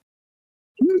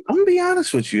 I'm gonna be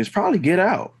honest with you. It's probably Get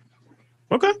Out.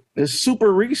 Okay. It's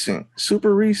super recent.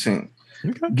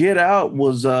 Okay. Get Out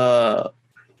was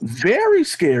very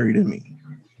scary to me.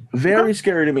 Very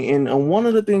scary to me. And one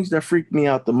of the things that freaked me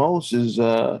out the most is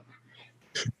the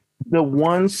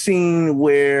one scene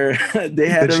where they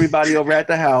had everybody over at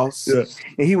the house and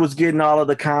he was getting all of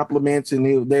the compliments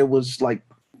and they was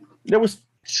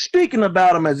speaking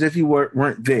about him as if he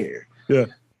weren't there. Yeah.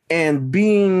 And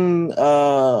being, these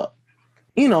are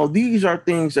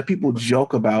things that people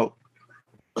joke about.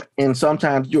 And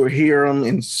sometimes you'll hear them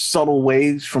in subtle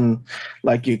ways from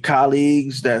like your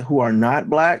colleagues who are not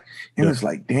Black. And it's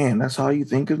like, damn, that's how you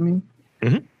think of me?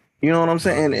 Mm-hmm. You know what I'm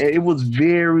saying? And it was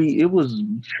very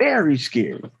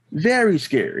scary. Very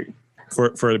scary.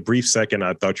 For a brief second,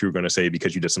 I thought you were going to say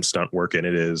because you did some stunt work and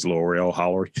it is L'Oreal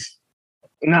Hollery.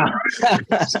 No.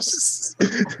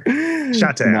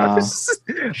 Shot down. No.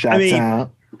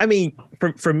 I mean,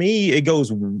 for me, it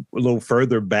goes a little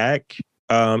further back.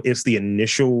 It's the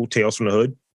initial Tales from the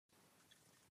Hood.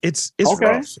 It's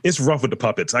rough. It's rough with the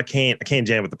puppets. I can't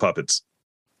jam with the puppets.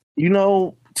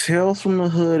 Tales from the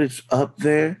Hood is up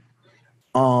there.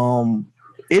 It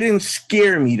didn't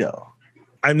scare me though.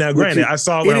 I'm now granted, I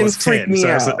saw it when I was 10.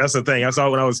 So that's the thing. I saw it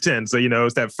when I was 10. So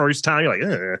it's that first time you're like,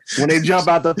 ugh. When they jump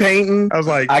out the painting, I was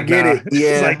like, I get it. Yeah,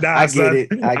 it's like, nah, I get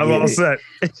it. I'm all set.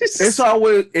 It's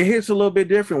always it hits a little bit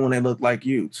different when they look like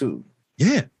you too.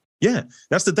 Yeah.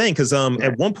 That's the thing. Because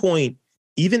at one point,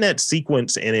 even that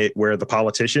sequence in it where the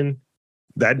politician,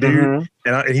 that dude,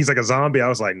 and he's like a zombie, I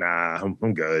was like, nah,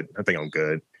 I'm good. I think I'm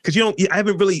good. Because I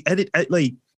haven't really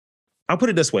I'll put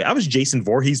it this way. I was Jason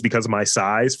Voorhees because of my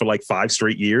size for like 5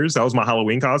 straight years. That was my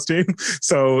Halloween costume.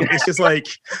 So it's just like,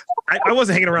 I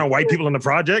wasn't hanging around white people in the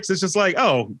projects. It's just like,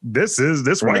 oh, this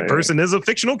white person is a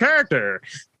fictional character.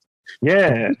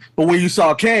 Yeah. But when you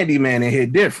saw Candyman, it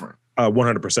hit different.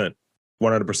 100%.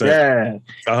 100%. Yeah.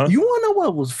 Uh-huh. You want to know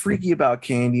what was freaky about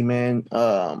Candyman?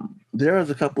 There was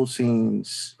a couple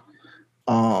scenes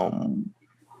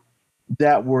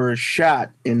that were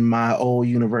shot in my old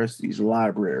university's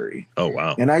library. Oh,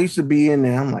 wow. And I used to be in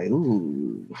there. I'm like,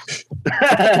 ooh.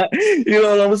 You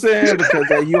know what I'm saying?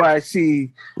 Because at UIC,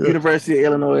 University of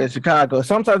Illinois in Chicago,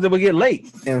 sometimes it would get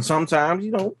late. And sometimes,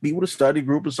 be with a study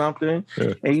group or something.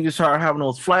 Yeah. And you just start having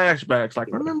those flashbacks. Like,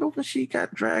 remember when she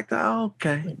got dragged out?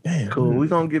 Okay. Damn. Cool. We're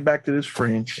going to get back to this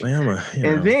French.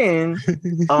 And then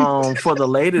for the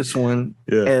latest one,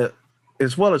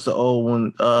 as well as the old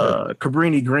one,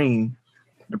 Cabrini Green,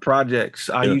 the projects,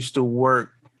 I used to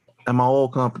work, and my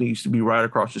old company used to be right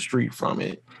across the street from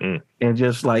it. And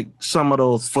just like some of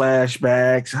those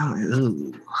flashbacks, I'm like,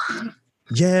 ooh.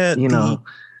 Yeah.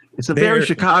 It's a very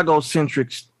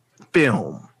Chicago-centric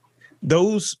film.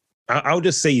 I'll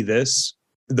just say this.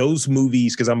 Those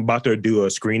movies, because I'm about to do a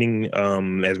screening,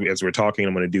 as we're talking,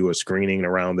 I'm going to do a screening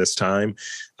around this time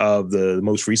of the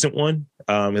most recent one.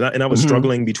 And I was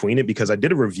struggling between it because I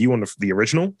did a review on the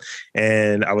original,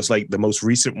 and I was like, the most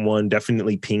recent one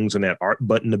definitely pings on that art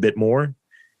button a bit more.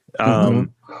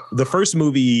 The first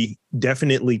movie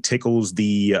definitely tickles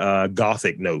the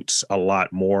gothic notes a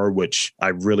lot more, which I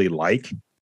really like.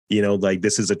 Like,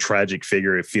 this is a tragic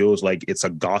figure. It feels like it's a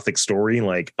gothic story.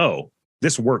 Like, oh,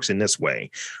 this works in this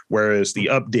way. Whereas the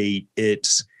update, it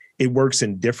works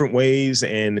in different ways,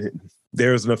 and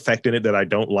there's an effect in it that I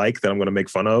don't like that I'm going to make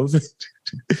fun of.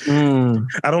 I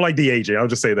don't like de-aging. I'll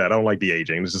just say that. I don't like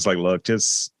de-aging. It's just like, look,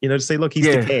 just say, look, he's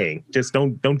decaying. Just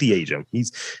don't de-age him.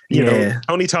 He's,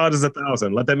 Tony Todd is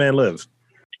 1,000. Let that man live.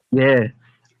 Yeah.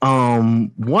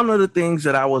 One of the things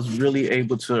that I was really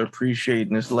able to appreciate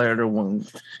in this later one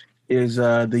is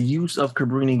the use of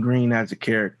Cabrini Green as a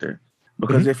character.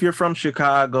 Because if you're from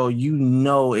Chicago, you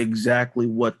know exactly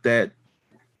what that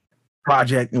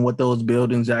project and what those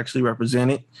buildings actually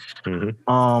represented.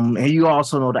 And you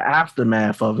also know the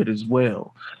aftermath of it as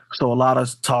well. So a lot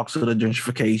of talks of the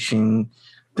gentrification,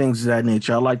 things of that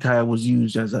nature. I liked how it was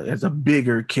used as a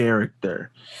bigger character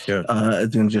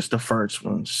than just the first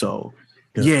one. So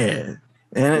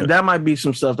and that might be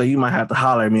some stuff that you might have to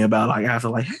holler at me about, like after,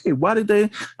 like, hey, why did they?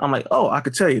 I'm like, oh, I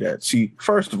could tell you that. See,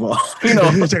 first of all, take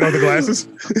out the glasses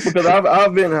because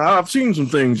I've seen some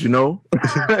things, See,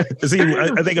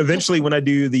 I think eventually when I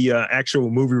do the actual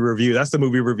movie review, that's the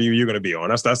movie review you're going to be on.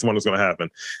 That's the one that's going to happen.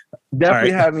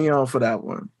 Definitely have me on for that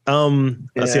one.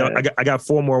 Let's see. I got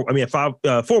 4 more. I mean, 4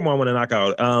 more I want to knock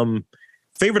out.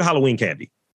 Favorite Halloween candy?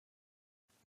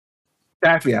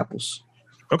 Taffy apples.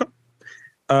 Okay.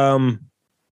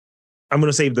 I'm going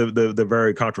to save the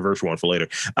very controversial one for later.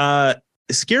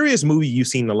 Scariest movie you've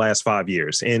seen in the last 5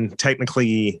 years, and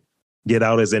technically Get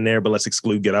Out is in there, but let's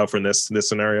exclude Get Out from this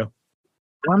scenario.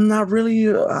 I'm not really.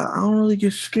 I don't really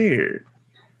get scared.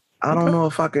 I don't know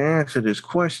if I can answer this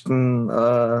question.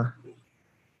 Or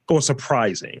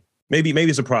surprising.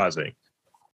 maybe surprising.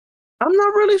 I'm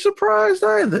not really surprised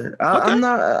either. Okay. I'm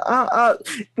not.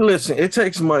 Listen, it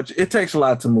takes a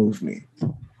lot to move me.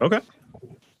 Okay.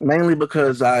 Mainly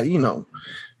because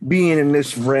being in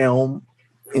this realm,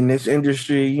 in this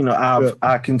industry,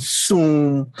 I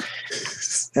consume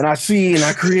and I see and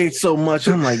I create so much.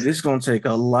 I'm like, this is gonna take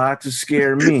a lot to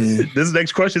scare me. This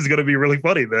next question is gonna be really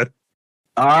funny, then.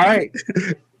 All right.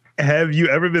 Have you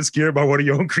ever been scared by one of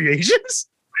your own creations?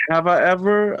 Have I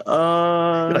ever?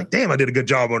 You're like, damn, I did a good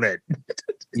job on that.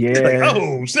 Yeah. Like,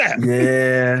 oh, snap.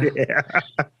 Yeah.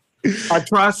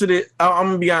 Atrocity. I'm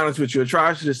gonna be honest with you.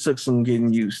 Atrocity took some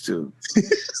getting used to.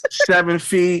 7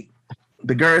 feet,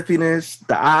 the girthiness,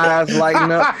 the eyes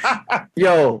lighting up.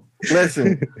 Yo,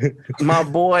 listen, my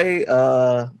boy,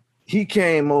 he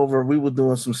came over. We were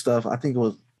doing some stuff. I think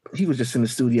he was just in the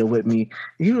studio with me.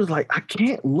 He was like, I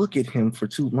can't look at him for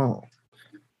too long.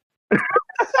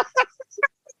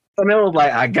 And I was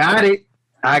like, I got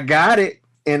it.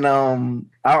 And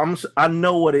I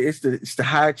know what it is. It's the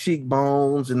high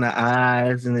cheekbones and the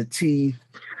eyes and the teeth.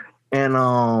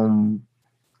 And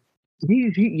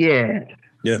he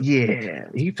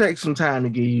takes some time to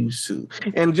get used to.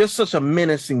 And just such a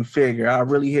menacing figure. I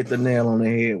really hit the nail on the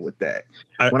head with that.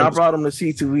 When I brought him to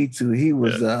C2E2, he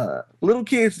was little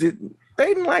kids they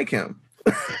didn't like him.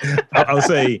 I'll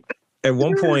say at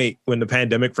one point when the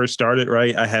pandemic first started,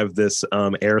 right, I have this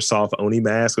airsoft Oni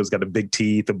mask. It's got the big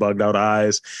teeth, the bugged out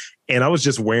eyes. And I was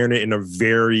just wearing it in a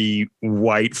very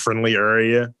white friendly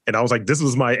area. And I was like, this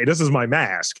is my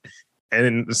mask. And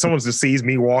then someone just sees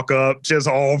me walk up, just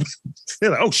all,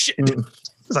 they're like, oh shit.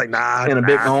 It's like, nah. In a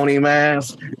big Oni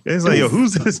mask. It's like, yo,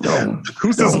 who's this?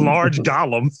 Who's this large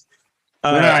golem?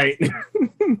 Right.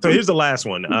 So here's the last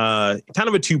one. Kind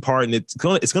of a two-part, and it's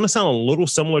gonna sound a little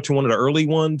similar to one of the early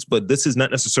ones, but this is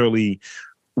not necessarily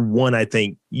one I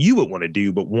think you would want to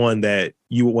do, but one that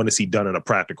you would want to see done in a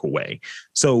practical way.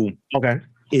 So, okay,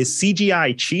 is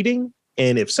CGI cheating?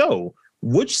 And if so,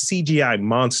 which CGI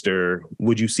monster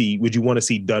would you want to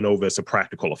see done over as a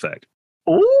practical effect?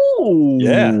 Ooh,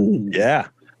 yeah.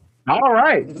 All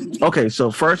right. Okay, so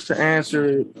first to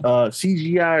answer,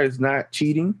 CGI is not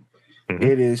cheating. Mm-hmm.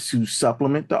 It is to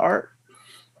supplement the art.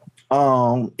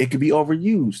 It can be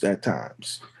overused at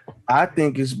times. I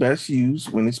think it's best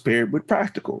used when it's paired with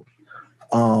practical.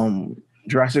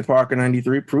 Jurassic Park in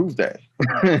 '93 proved that.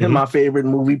 Mm-hmm. My favorite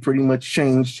movie pretty much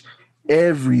changed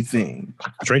everything.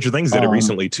 Stranger Things did it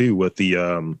recently too with the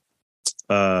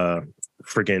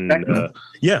freaking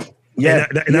yeah.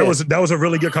 And that was a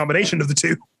really good combination of the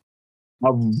two.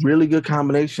 A really good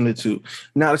combination of the two.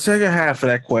 Now, the second half of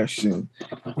that question,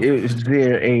 is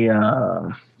there a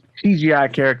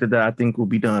CGI character that I think will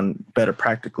be done better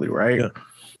practically, right? Yeah.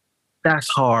 That's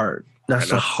hard.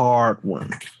 That's a hard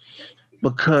one.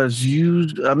 Because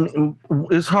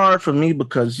it's hard for me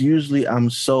because usually I'm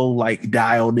so like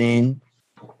dialed in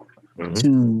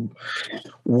to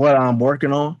what I'm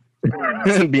working on.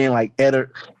 Being like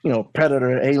editor,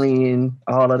 Predator, Alien,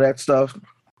 all of that stuff.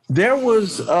 There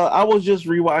was I was just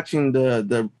rewatching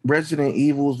the Resident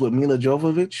Evils with Mila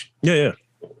Jovovich. Yeah.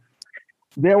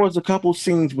 There was a couple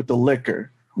scenes with the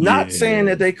liquor. Not saying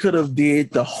that they could have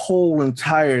did the whole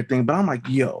entire thing, but I'm like,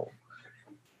 yo,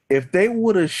 if they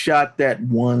would have shot that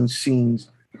one scene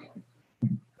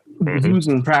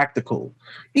using practical,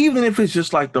 even if it's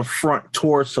just like the front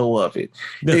torso of it,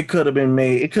 it could have been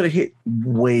made. It could have hit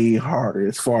way harder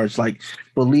as far as like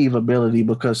believability,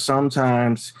 because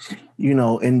sometimes,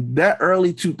 in that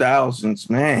early 2000s,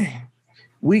 man,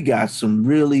 we got some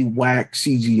really whack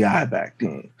CGI back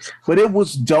then, but it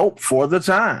was dope for the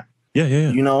time.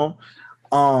 Yeah.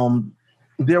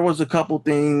 There was a couple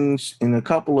things and a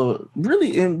couple of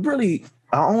really,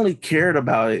 I only cared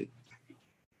about it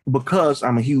because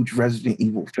I'm a huge Resident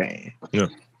Evil fan. Yeah.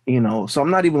 So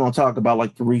I'm not even going to talk about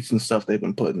like the recent stuff they've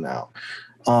been putting out.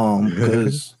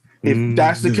 Because if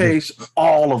that's the case,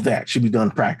 all of that should be done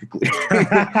practically.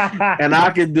 And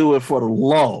I could do it for the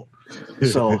low.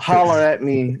 So holler at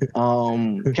me,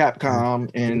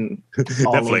 Capcom and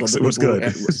all Netflix. It was good.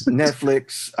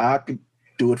 Netflix, I could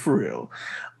do it for real.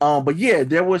 But yeah,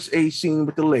 there was a scene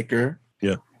with the liquor.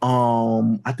 Yeah.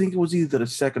 I think it was either the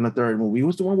second or third movie. It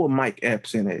was the one with Mike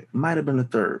Epps in it. Might have been the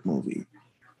third movie,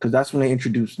 because that's when they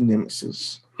introduced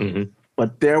Nemesis. Mm-hmm.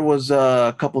 But there was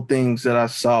a couple things that I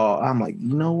saw. I'm like,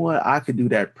 you know what? I could do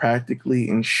that practically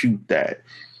and shoot that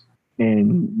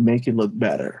and make it look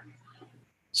better.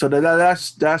 So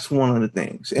that's one of the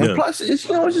things. And plus, it's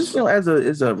just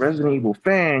as a Resident Evil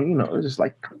fan, it's just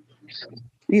like,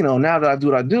 now that I do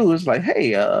what I do, it's like, hey,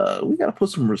 we got to put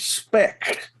some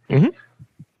respect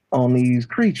on these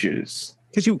creatures,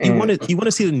 because you want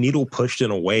to see the needle pushed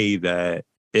in a way that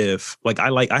if like I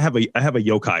have a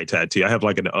yokai tattoo. I have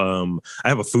like I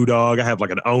have a foo dog. I have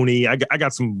like an oni. I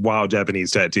got some wild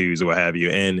Japanese tattoos or what have you.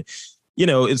 And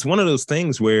it's one of those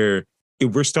things where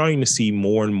if we're starting to see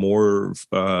more and more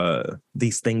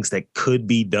these things that could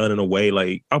be done in a way,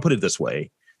 like I'll put it this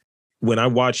way: when I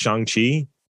watch Shang-Chi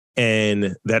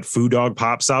and that foo dog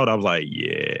pops out, I was like,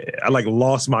 yeah, I like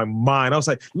lost my mind. I was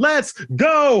like, let's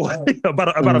go about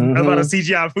a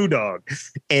CGI foo dog.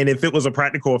 And if it was a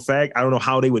practical effect, I don't know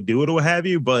how they would do it or what have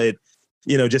you, but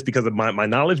just because of my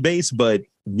knowledge base, but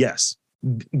yes,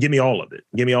 give me all of it.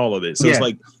 Give me all of it. So it's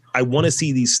like, I want to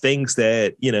see these things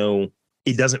that,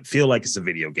 it doesn't feel like it's a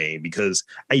video game, because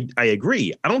I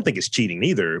agree. I don't think it's cheating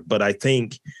either, but I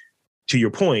think, to your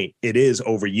point, it is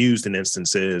overused in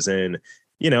instances. And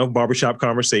barbershop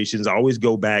conversations always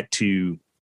go back to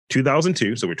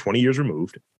 2002. So we're 20 years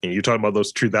removed. And you're talking about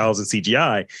those 2000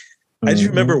 CGI. I just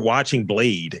remember watching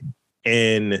Blade,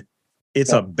 and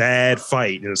it's a bad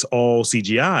fight, and it's all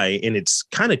CGI, and it's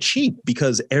kind of cheap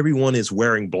because everyone is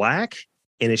wearing black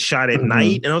and it's shot at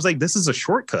night. And I was like, this is a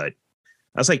shortcut.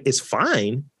 I was like, it's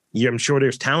fine. Yeah, I'm sure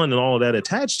there's talent and all of that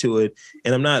attached to it.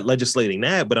 And I'm not legislating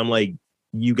that, but I'm like,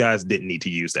 you guys didn't need to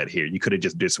use that here. You could have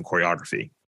just did some choreography.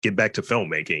 Get back to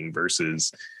filmmaking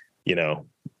versus, the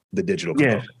digital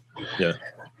component. Yeah.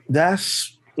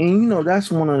 That's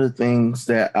one of the things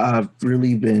that I've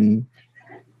really been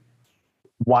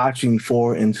watching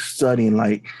for and studying.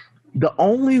 Like, the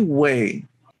only way,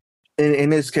 in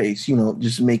this case,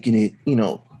 just making it,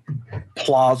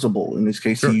 plausible, in this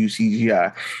case, to use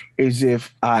CGI, is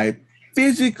if I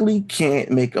physically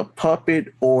can't make a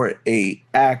puppet or a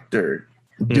actor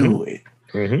do it,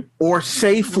 or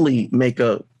safely make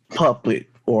a puppet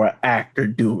or an actor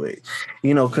do it,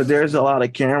 because there's a lot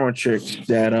of camera tricks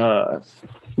that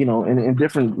in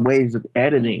different ways of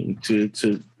editing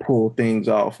to pull things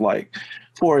off. Like,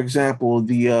 for example,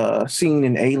 the scene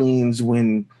in Aliens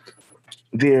when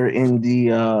they're in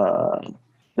the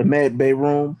med bay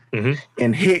room,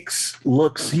 and Hicks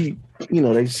looks,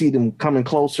 they see them coming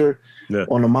closer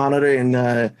on the monitor,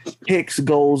 and Hicks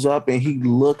goes up and he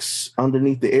looks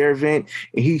underneath the air vent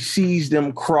and he sees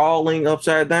them crawling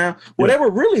upside down. Well, they were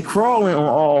really crawling on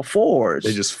all fours.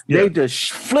 They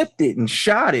just flipped it and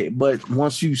shot it. But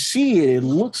once you see it, it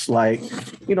looks like,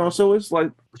 so it's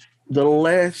like the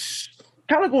less,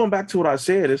 kind of going back to what I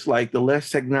said, it's like the less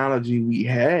technology we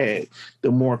had,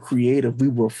 the more creative we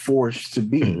were forced to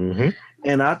be.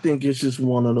 And I think it's just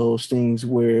one of those things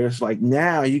where it's like,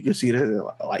 now you can see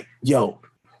that, like, yo,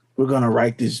 we're going to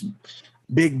write this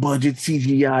big budget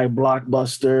CGI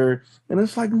blockbuster. And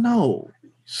it's like, no,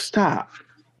 stop.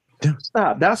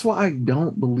 That's why I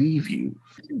don't believe you.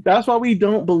 That's why we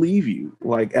don't believe you,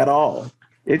 like, at all.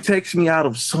 It takes me out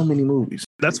of so many movies.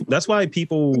 That's why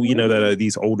people, that are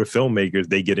these older filmmakers,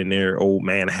 they get in their old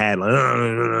man hat,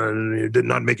 like, they're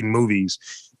not making movies.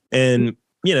 And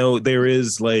there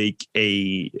is like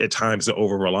at times the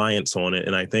over reliance on it.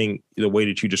 And I think the way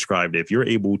that you described it, if you're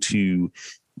able to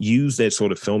use that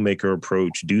sort of filmmaker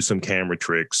approach, do some camera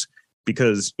tricks,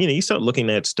 because, you start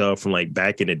looking at stuff from like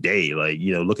back in the day, like,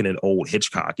 looking at old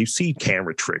Hitchcock, you see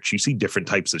camera tricks, you see different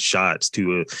types of shots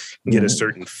to get a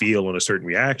certain feel and a certain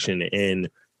reaction. And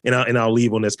I'll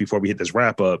leave on this before we hit this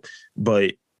wrap up,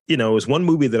 but it's one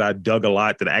movie that I dug a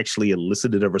lot that actually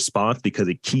elicited a response because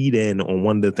it keyed in on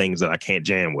one of the things that I can't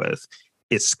jam with.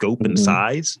 It's scope and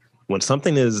size. When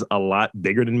something is a lot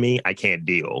bigger than me, I can't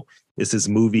deal. It's this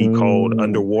movie called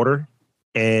Underwater.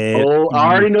 And I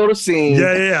already know the scene.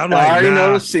 Yeah. I'm like, I already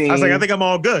know the scene. I was like, I think I'm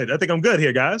all good. I think I'm good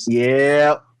here, guys.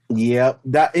 Yeah.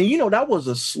 That, and that was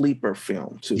a sleeper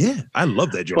film too. Yeah, I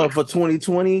love that joint. But for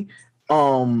 2020, I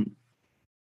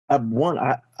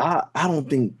don't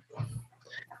think.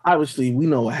 Obviously, we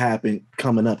know what happened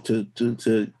coming up to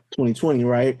 2020,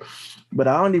 right? But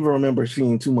I don't even remember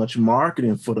seeing too much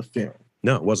marketing for the film.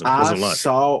 No, it wasn't. It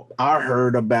wasn't I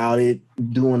heard about it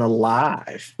doing a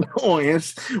live on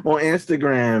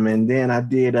Instagram, and then I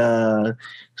did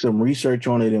some research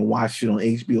on it and watched it on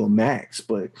HBO Max.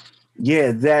 But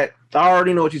yeah, that I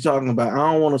already know what you're talking about. I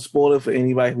don't want to spoil it for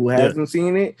anybody who hasn't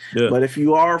seen it. Yeah. But if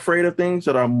you are afraid of things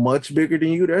that are much bigger than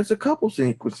you, there's a couple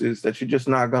sequences that you're just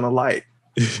not gonna like.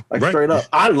 Like straight up.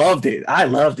 I loved it. I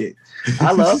love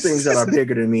things that are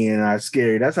bigger than me and are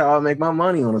scary. That's how I make my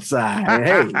money on the side. And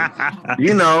hey,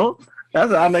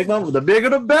 that's how I make my money. The bigger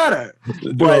the better.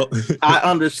 But I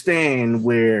understand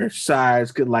where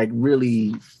size could like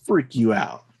really freak you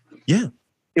out. Yeah.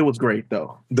 It was great,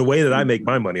 though. The way that I make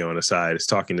my money on the side is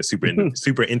talking to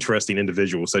super interesting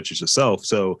individuals such as yourself.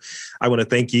 So I want to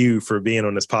thank you for being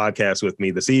on this podcast with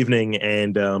me this evening.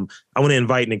 And I want to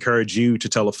invite and encourage you to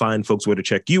tell the fine folks where to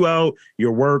check you out,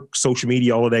 your work, social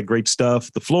media, all of that great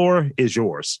stuff. The floor is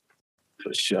yours.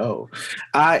 For sure.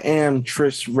 I am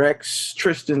TrisRex,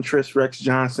 TrisRex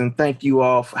Johnson. Thank you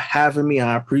all for having me.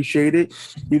 I appreciate it.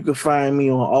 You can find me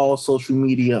on all social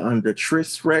media under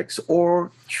TrisRex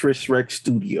or TrisRex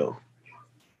Studio.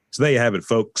 So there you have it,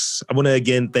 folks. I want to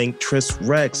again thank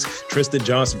TrisRex, Tristan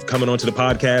Johnson, for coming onto the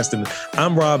podcast. And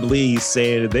I'm Rob Lee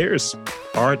saying there's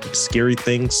art, scary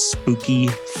things, spooky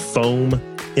foam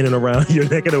in and around your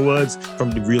neck of the woods from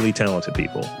really talented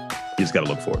people. You just got to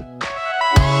look for it.